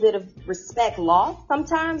a little bit of respect lost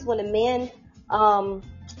sometimes when a man,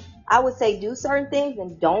 I would say, do certain things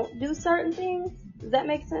and don't do certain things. Does that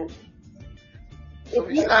make sense? So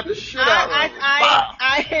we slapped the shit out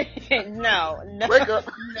of him. No. Wake up.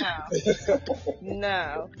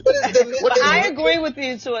 No. But I agree with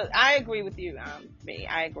you I agree with you, me.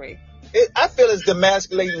 I agree. I feel it's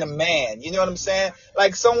demasculating the man. You know what I'm saying?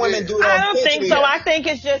 Like some women do it on I don't think Pinterest. so. I think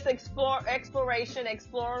it's just exploring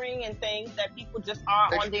and things that people just are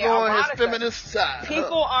on their Exploring his erotica. feminist side.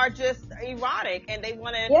 People are just erotic and they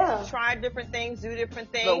want to try different things, do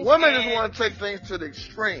different things. No, women just want to take things to the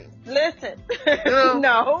extreme. Listen, know?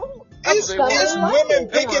 no. It's women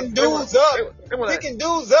picking dudes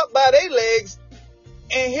up by their legs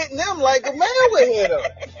and hitting them like a man would hit them.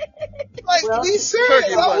 Like, to be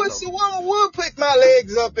serious, I wish a woman would pick my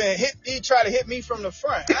legs up and try to hit me from the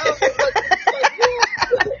front. I don't think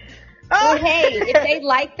Well, hey, if they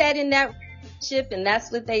like that in that relationship and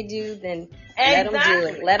that's what they do, then let them do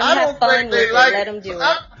it. Let them have fun with it. Let them do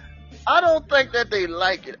it. I don't think that they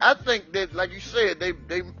like it. I think that, like you said, they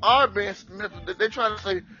are being submissive. They're trying to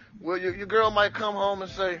say, well, your girl might come home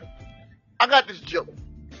and say, I got this joke.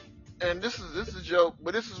 And this is a joke,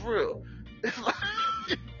 but this is real. It's like,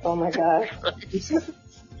 oh my God.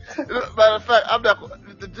 Matter of fact,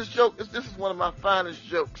 this joke, this is one of my finest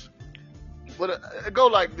jokes. But it go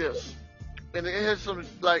like this. And it has some,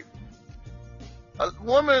 like,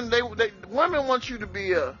 women want you to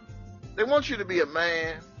be a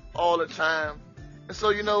man all the time. And so,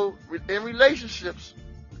 in relationships,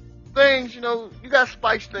 things, you gotta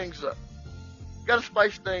spice things up.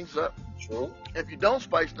 True. If you don't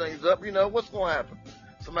spice things up, what's gonna happen?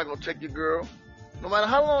 Somebody gonna take your girl. No matter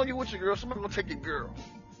how long you with your girl, somebody gonna take your girl.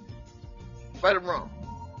 Right or wrong.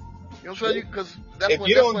 You know what I'm saying? Because if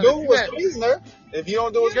you don't do what's pleasing her,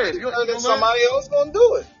 then somebody else gonna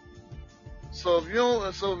do it. So if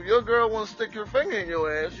your girl wanna stick her finger in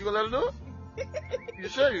your ass, you gonna let her do it? You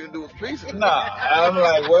said you can do what's pleasing her. Nah, I'm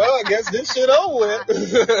like, well, I guess this shit over with.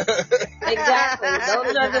 Exactly.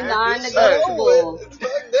 Those are the non-negotiables. It's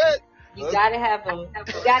like that. You gotta have them.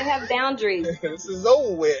 You gotta have boundaries. This is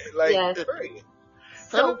over with. Like, yes.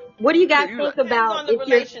 So, what do you guys think about on the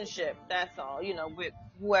relationship? That's all. With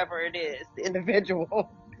whoever it is, the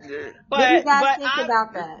individual. Yeah. What do you guys think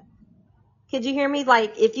about that? Could you hear me?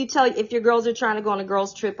 Like, if your girls are trying to go on a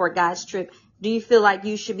girls' trip or a guys' trip, do you feel like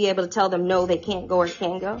you should be able to tell them no, they can't go or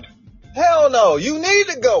can go? Hell no. You need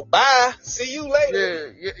to go. Bye. See you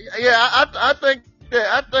later. Yeah. I think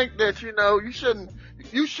that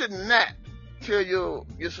you should not tell your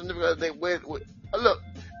significant other look,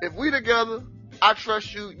 if we together, I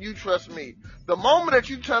trust you, you trust me. The moment that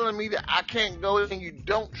you telling me that I can't go, then you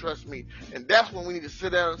don't trust me, and that's when we need to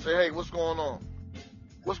sit down and say, hey, what's going on?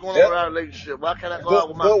 What's going on Yep. with our relationship? Why can't I go out Good,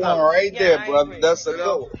 with my good one fellas? right Yeah, there, I brother. agree. That's a You good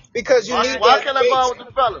know? one. Because you need Why that can't I go out space. with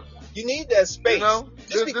the fellas? You need that You space. know, Just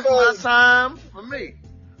this is my because time for me.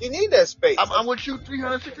 you need that space. I'm with you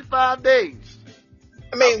 365 days.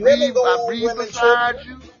 I mean, women go I on breathe women trips. beside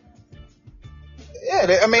you.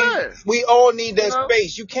 Yeah, I mean, Yeah. we all need that You know?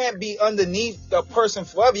 space. You can't be underneath a person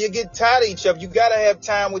forever. You get tired of each other. You gotta have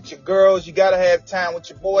time with your girls. You gotta have time with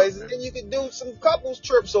your boys, and then you can do some couples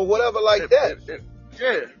trips or whatever like that.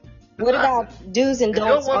 Yeah. What Exactly. about do's and If your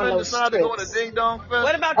don'ts on woman those decide to go on a trips? ding dong fest,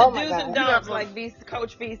 What about the Oh my do's and God. don'ts, You like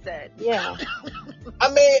Coach V said? Yeah. I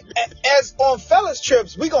mean, as on fellas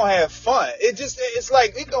trips, we gonna have fun. It's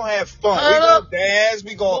like we gonna have fun. We Turn gonna up. dance.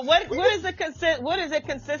 We Well, gonna. what does it consist? What does it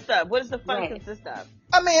consist of? What does the fun Right. consist of?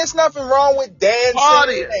 I mean, it's nothing wrong with dancing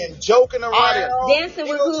Partying. and joking around. Partying. Dancing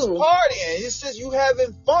You with know, just who? partying. It's just you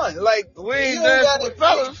having fun. Like We you ain't don't dancing gotta with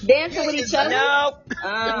fellas. Dancing you with ain't- each other? No,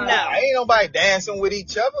 Ah. no. Ain't nobody dancing with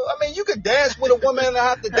each other. I mean, you could dance with a woman and not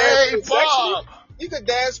have to dance Hey, with her sexually. Bob. You could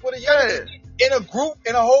dance with a young Yeah.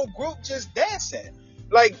 in a whole group, just dancing.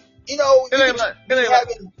 Like, you know, It you ain't can like- be it ain't like-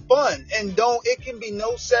 having fun and it can be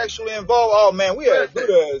no sexually involved. Oh man, we had a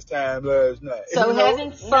good ass time last night. So you know?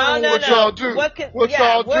 having fun. No. What y'all do? What consists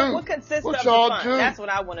What of y'all the fun? do? That's what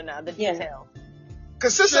I want to know. The Yeah. details.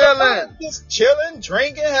 Consistent of fun, Chilling. just chilling,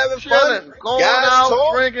 drinking, having Chilling, fun, going guys out,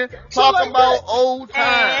 talk, drinking, shit talking like about that. old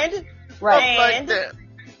times. And Right. Stuff like And- that.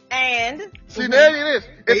 and See, there it is.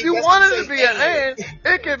 If Hey, you that's wanted what to you be say, an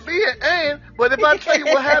and, it could be an and, but if I tell you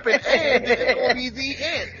what happened, and, then it's going to be the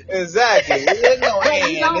end. Exactly. There's no But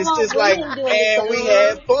you don't and. It's want just like, women doing the and we same.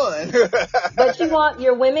 had fun. But you want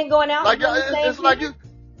your women going out Like, and doing the same it's like thing? you,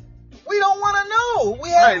 We don't want to know. We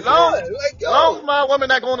had hey, fun. long Like, as yo. my woman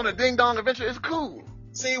not going on a ding dong adventure, it's cool.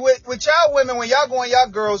 See, with y'all women, when y'all go on y'all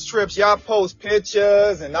girls' trips, y'all post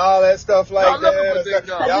pictures and all that stuff like Y'all looking that. for ding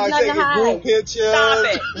dong. Y'all There's nothing to taking hide. group pictures. stop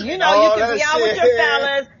it. You and know you all can be that out with your shit.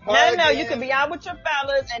 fellas. No. You Hugging. can be out with your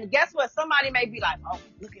fellas, and guess what? Somebody may be like, "Oh,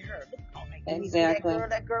 look at her. Oh, man, can you see Exactly.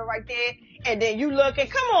 that girl right there?" And then you look and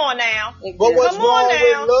come on now. But what's Come on wrong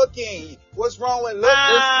now. with looking? What's wrong with looking?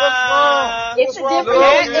 wrong? It's What's a wrong difference with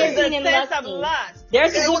That in looking? is a looking and sense of lusting. lust.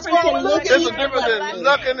 There's a Hey, what's difference wrong in with looking There's a and difference in lusting.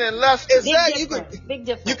 looking and lusting. Big Exactly. difference. Big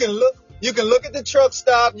difference. You can look at the truck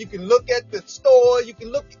stop. You can look at the store. You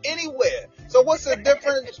can look anywhere. So what's the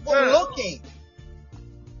difference with Yeah. looking?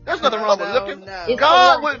 There's nothing wrong with No, looking. no. It's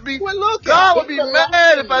God a would be We're looking. God would It's be a mad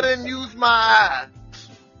lusting. if I didn't use my eyes.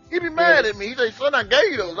 He'd be mad at me. He'd say, "Son, I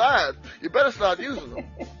gave you those eyes. You better start using them."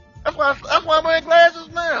 That's why I'm wearing glasses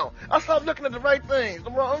now. I stopped looking at the right things.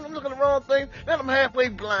 I'm looking at the wrong things. Then I'm halfway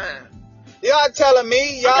blind. Y'all telling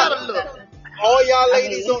me I gotta y'all, look. all y'all I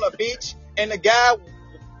ladies mean- on the beach and the guy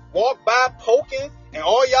walk by poking, and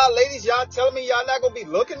all y'all ladies, y'all telling me y'all not gonna be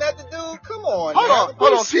looking at the dude? Come on, Hold now. on,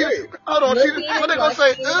 hold on, Serious. Tina. Hold on, Looking Tina. What and they gonna say?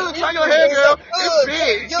 lusting is Ugh, turn your different. head, girl. Ugh, It's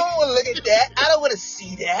big. You don't want to look at that. I don't want to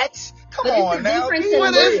see that. Come But it's on a now. difference Be in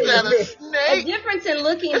What real. is that? A A snake? difference in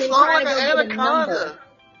looking It's than long trying like to an go get a number. anaconda.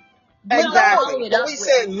 Exactly. Follow it But up we with-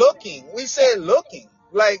 said looking. We said looking.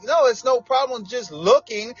 Like, no, it's no problem just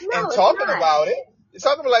looking No, and it's talking not. about it. It's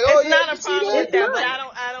talking like, oh It's yeah, not you a see problem that? with that, It's but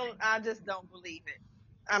not. I just don't believe it.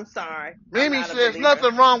 I'm sorry. I'm Mimi not a says believer.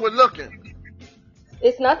 nothing wrong with looking.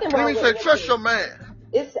 It's nothing wrong Mimi with said trust your looking. man.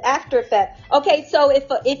 It's after effect. Okay, so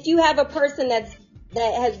if you have a person that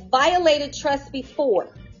has violated trust before,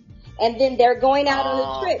 and then they're going out on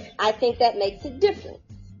a trip, I think that makes it different.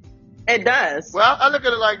 It does. Well, I look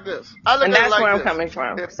at it like this. I look And at it that's like where I'm this. coming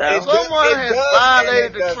from. If So someone It has does violated and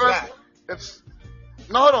it the does trust,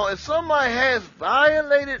 not. no, hold on. If somebody has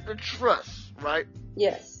violated the trust, right,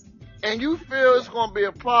 Yes. and you feel it's going to be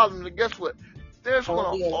a problem, then guess what? There's Oh,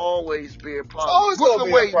 going to yeah. always be a problem. always With gonna the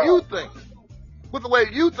be a way you problem. think. With the way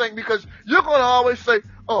you think, because you're going to always say,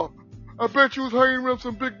 "Oh, I bet you was hanging around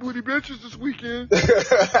some big booty bitches this weekend."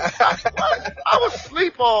 What? I was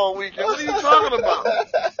asleep all weekend. What are you talking about?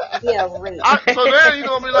 Yeah, right. So then you're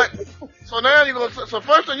gonna be like, so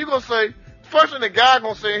first thing the guy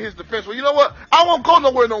gonna say in his defense, well, you know what? I won't go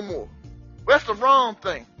nowhere no more. That's the wrong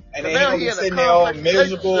thing. And So then now he he gonna be in a sitting there all complex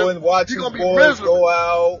miserable relationship. and watching He gonna be boys miserable. go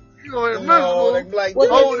out. You're gonna be You know, miserable. they be like, Well,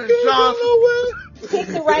 "Dude, Holding you can't go Johnson. nowhere." Pick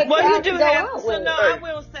the right well, you crowd do to go have. out So with. no, I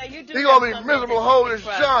will say you do. He have gonna be some miserable that you holding can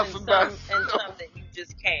trust Johnson and by some that you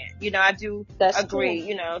just can't. You know, I do That's agree. true.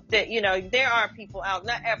 You know that there are people out.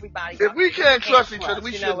 Not everybody. If we can't trust each other,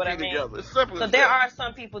 we you know shouldn't what be I mean? together. It's simple So as there that. are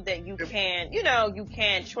some people that you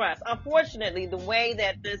can trust. Unfortunately, the way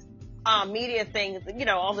that this media thing,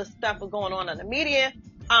 all this stuff is going on in the media,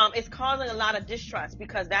 it's causing a lot of distrust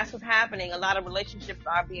because that's what's happening. A lot of relationships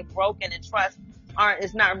are being broken and trust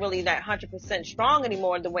is not really that 100% strong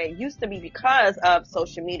anymore the way it used to be because of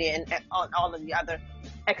social media and all of the other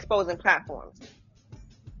exposing platforms.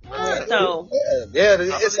 Yeah. So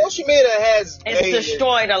social media has it's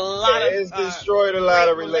destroyed a lot of. It's destroyed a lot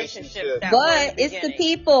of great relationships. that were in But the it's the beginning.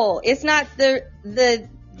 people. It's not the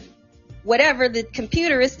whatever, the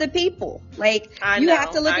computer. It's the people. Like, you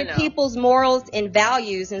have to look at people's morals and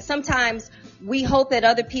values. And sometimes we hope that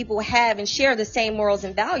other people have and share the same morals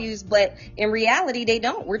and values, but in reality, they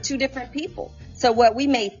don't. We're two different people. So what we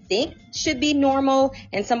may think should be normal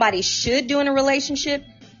and somebody should do in a relationship,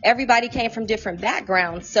 everybody came from different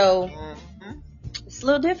backgrounds. So it's a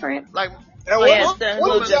little different. Like, Now,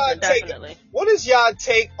 what is y'all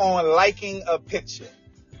take on liking a picture?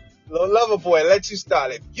 Little lover boy, let you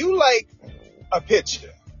start it. You like a picture.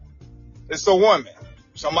 It's a woman,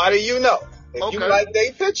 somebody you know. If you like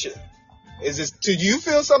their picture, do you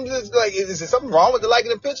feel something like, is there something wrong with the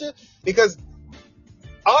liking a picture? Because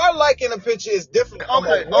our liking a picture is different from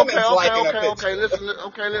a woman's liking a picture.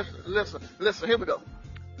 Listen, here we go.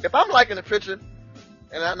 If I'm liking a picture,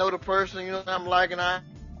 and I know the person, I'm liking, I've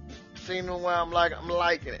seen them where I'm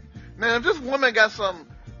liking it. Man, if this woman got some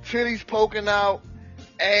titties poking out,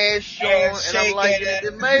 ass showing, and I'm liking it,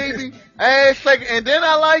 then maybe ass shaking, and then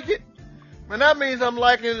I like it, man, that means I'm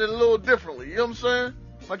liking it a little differently. You know what I'm saying?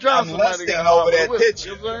 My job, I'm lusting over that picture.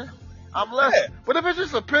 You know what I'm saying? I'm lusting. But if it's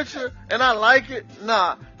just a picture and I like it,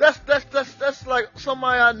 nah, that's like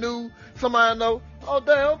somebody I knew, somebody I know. Oh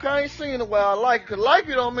damn, okay, I ain't seen it well. I like it. 'Cause like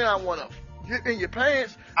it don't mean I wanna get in your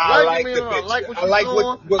pants. I like it the mean I like what picture.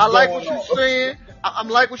 you're doing. I like what going you're on. saying. I'm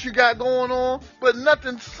like what you got going on, but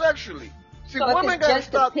nothing sexually. See, So if women it's gotta just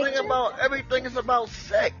a stop picture? thinking about everything is about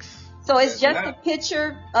sex. So it's just a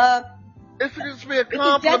picture. It's supposed to be a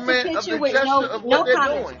compliment of the gesture of what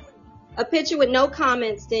they're doing. A picture with no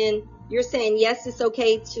comments, then you're saying yes, it's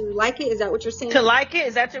okay to like it? Is that what you're saying? To like it?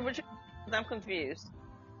 Is that what you're? I'm confused.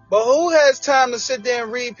 But who has time to sit there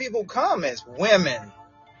and read people's comments? Women.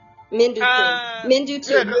 Men do too. Men do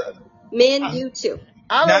too. Men do too.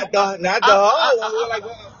 Not the hard one. Like,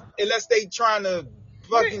 unless they trying to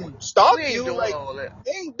fucking stalk you. Like,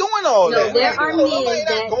 they ain't doing all that. No, there are men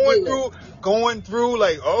that going through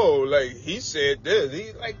like, oh, like he said this.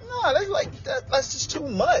 He like, no, that's just too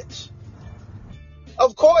much.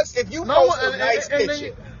 Of course, if you post a nice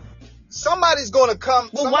picture, somebody's gonna come.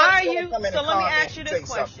 Well, why are you? So let me ask you this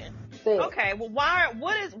question. Okay, well,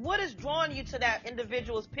 what is drawing you to that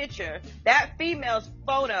individual's picture, that female's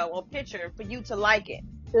photo or picture, for you to like it?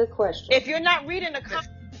 Good question. If you're not reading the comments,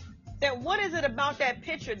 then what is it about that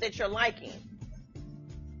picture that you're liking?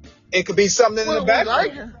 It could be something in the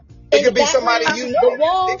background. It could be somebody you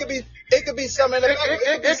know. It could be something in the background.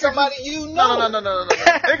 It could be somebody you know. No. It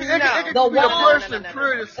could be the person,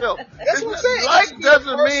 period itself. That's what I'm saying. Like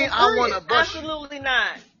doesn't mean I want to brush. Absolutely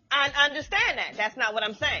not. I understand that. That's not what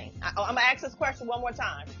I'm saying. I'm going to ask this question one more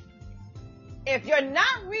time. If you're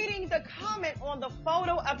not reading the comment on the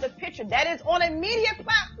photo of the picture that is on a media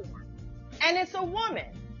platform, and it's a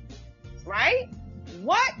woman, right?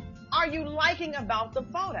 What are you liking about the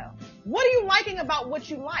photo? What are you liking about what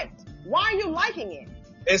you liked? Why are you liking it?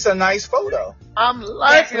 It's a nice photo. I'm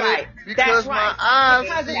liking it because my eyes,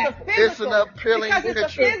 it's an appealing picture. Because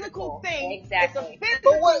it's a physical thing. Exactly. It's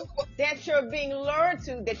a physical that you're being lured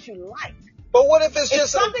to, that you like. But what if it's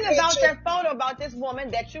just something about that photo about this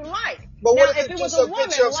woman that you like? But now, what if it it's was just a a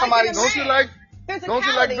picture of somebody? Don't you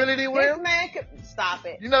like Billy D. Williams? This man could stop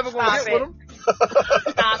it. You never gonna get with him.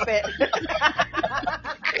 Stop it.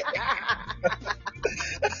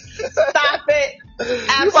 Stop it.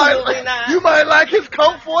 Absolutely not. You might like his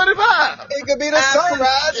Colt 45. It could be the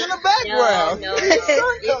sunrise in the background. No. The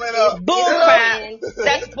sun coming up. Bull crap.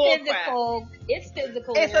 That's bull physical. It's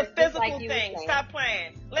physical. It's a physical thing. Stop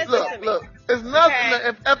playing. Listen to me. Look. It's nothing.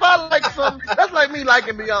 Okay. If I like something, that's like me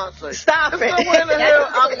liking Beyonce. Stop it. There's nowhere in the hell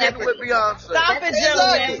I'm getting with Beyonce. Stop it,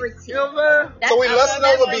 gentlemen. You know what I'm saying? So we lusting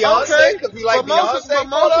over Beyonce because we like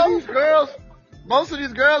Beyonce. Most of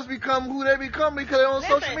these girls become who they become because they're on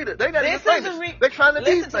social media. They not even famous. They're trying to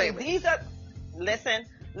be famous. Listen,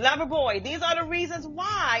 lover boy, these are the reasons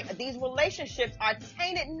why these relationships are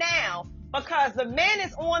tainted now, because the man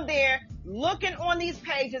is on there looking on these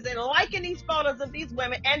pages and liking these photos of these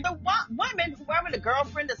women, and the women, whoever, the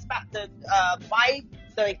girlfriend, the wife,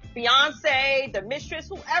 the fiance, the mistress,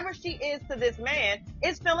 whoever she is to this man,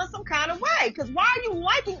 is feeling some kind of way. Because why are you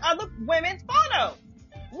liking other women's photos?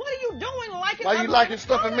 What are you doing liking? Why you liking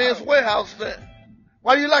stuff in Men's Warehouse then?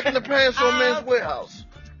 Why you liking the pants on Men's Warehouse?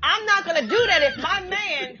 I'm not gonna do that if my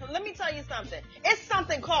man. Let me tell you something. It's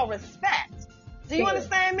something called respect. Do you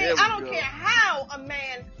understand me? I don't care how a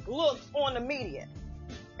man looks on the media.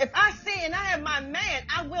 If I see it and I have my man,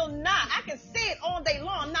 I will not. I can see it all day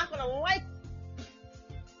long. I'm not gonna like.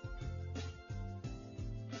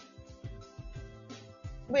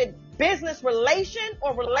 with business relation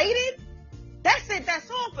or related, that's it. That's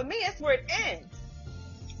all for me. That's where it ends.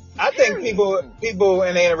 I think people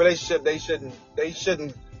in a relationship, they shouldn't.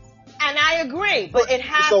 And I agree, but it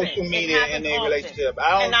happens. Social media in their often. relationship.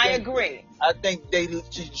 I agree. I think you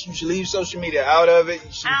should leave social media out of it.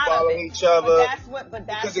 You should follow each other. But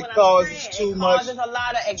that's because what it causes I'm too it much. Causes a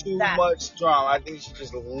lot of too much drama. I think you should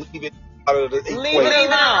just leave it out of the equation. Leave it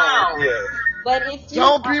alone. Yeah. But if you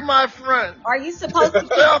Don't be my friend. Are you supposed to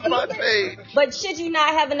Stay off my page. But should you not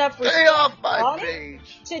have enough respect? Stay off my page.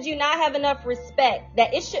 Should you not have enough respect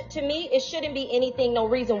that it should, to me, it shouldn't be anything, no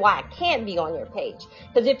reason why I can't be on your page.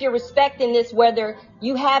 Because if you're respecting this, whether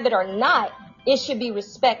you have it or not, it should be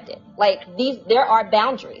respected. Like there are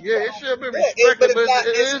boundaries. Yeah, it should be respected, but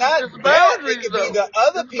it's boundaries though. The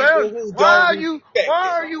other people who why are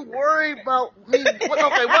you worried about me? Why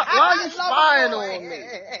are you spying on me?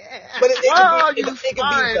 But why are you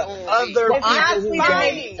spying on me? Other people who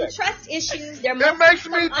don't trust issues. It makes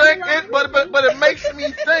me think but it makes me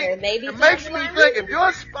think. It makes me think if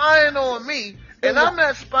you're spying on me and I'm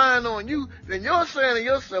not spying on you, then you're saying to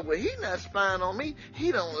yourself, well, he's not spying on me.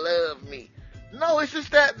 He don't love me. No, it's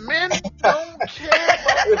just that men don't care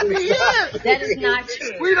about BS. That is not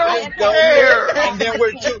true. We don't care. And then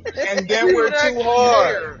we're too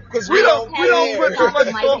hard. Because we don't put too much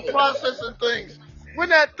thought process in things. We're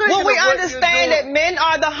not thinking. Well, we understand that men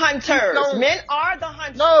are the hunters. Men are the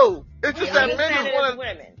hunters. No, it's just that men just want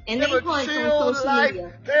women. And they hunt on social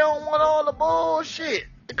media. They don't want all the bullshit.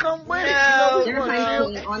 Come with it. They're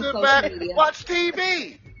hunting on social media. Watch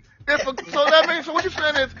TV. So what you're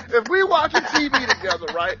saying is, if we watching TV together,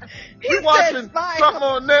 right? We watching something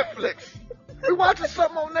on Netflix. We watching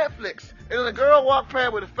something on Netflix, and then a girl walk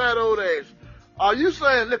past with a fat old ass. Are you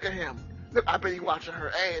saying, look at him? Look, I bet he watching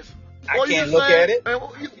her ass. I can't look at it.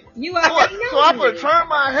 You already know. So I'm gonna turn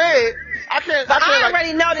my head. I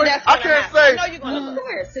already know that that's gonna happen. I know you're gonna Of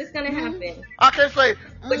course, it's gonna happen. I can't say.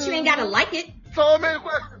 But you ain't gotta like it. So I mean,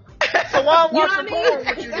 so why I'm watching porn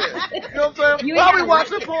with you then? You know what I'm saying? Why we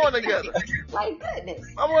watching porn together? My goodness.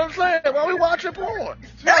 That's what I'm saying. Why we watching porn?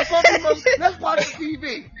 So some people, let's watch the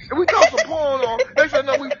TV. And we throw some porn on. They say,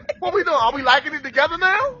 no, what we doing? Are we liking it together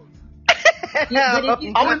now? Are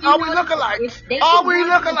we looking like? Are we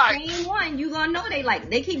looking like? Same one, you gonna know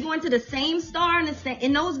they keep going to the same star in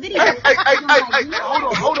those videos. Hey,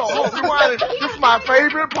 hold on. This is my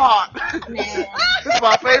favorite part. This is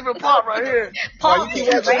my favorite part right here. Why you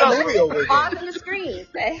keep watching that movie over Pause on the screen.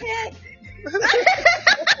 The heck?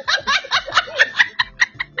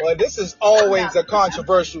 Well, this is always a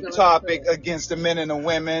controversial topic against the men and the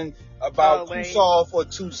women. About too soft or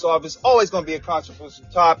too soft. It's always going to be a controversial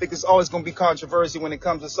topic. It's always going to be controversy when it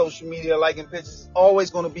comes to social media, liking pictures. It's always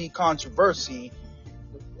going to be controversy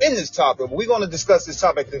in this topic. But we're going to discuss this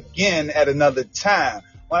topic again at another time.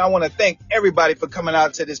 Well, I want to thank everybody for coming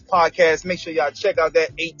out to this podcast. Make sure y'all check out that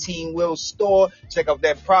 18 Wheel store. Check out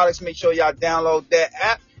that products. Make sure y'all download that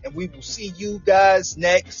app. And we will see you guys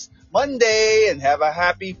next Monday. And have a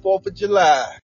happy 4th of July.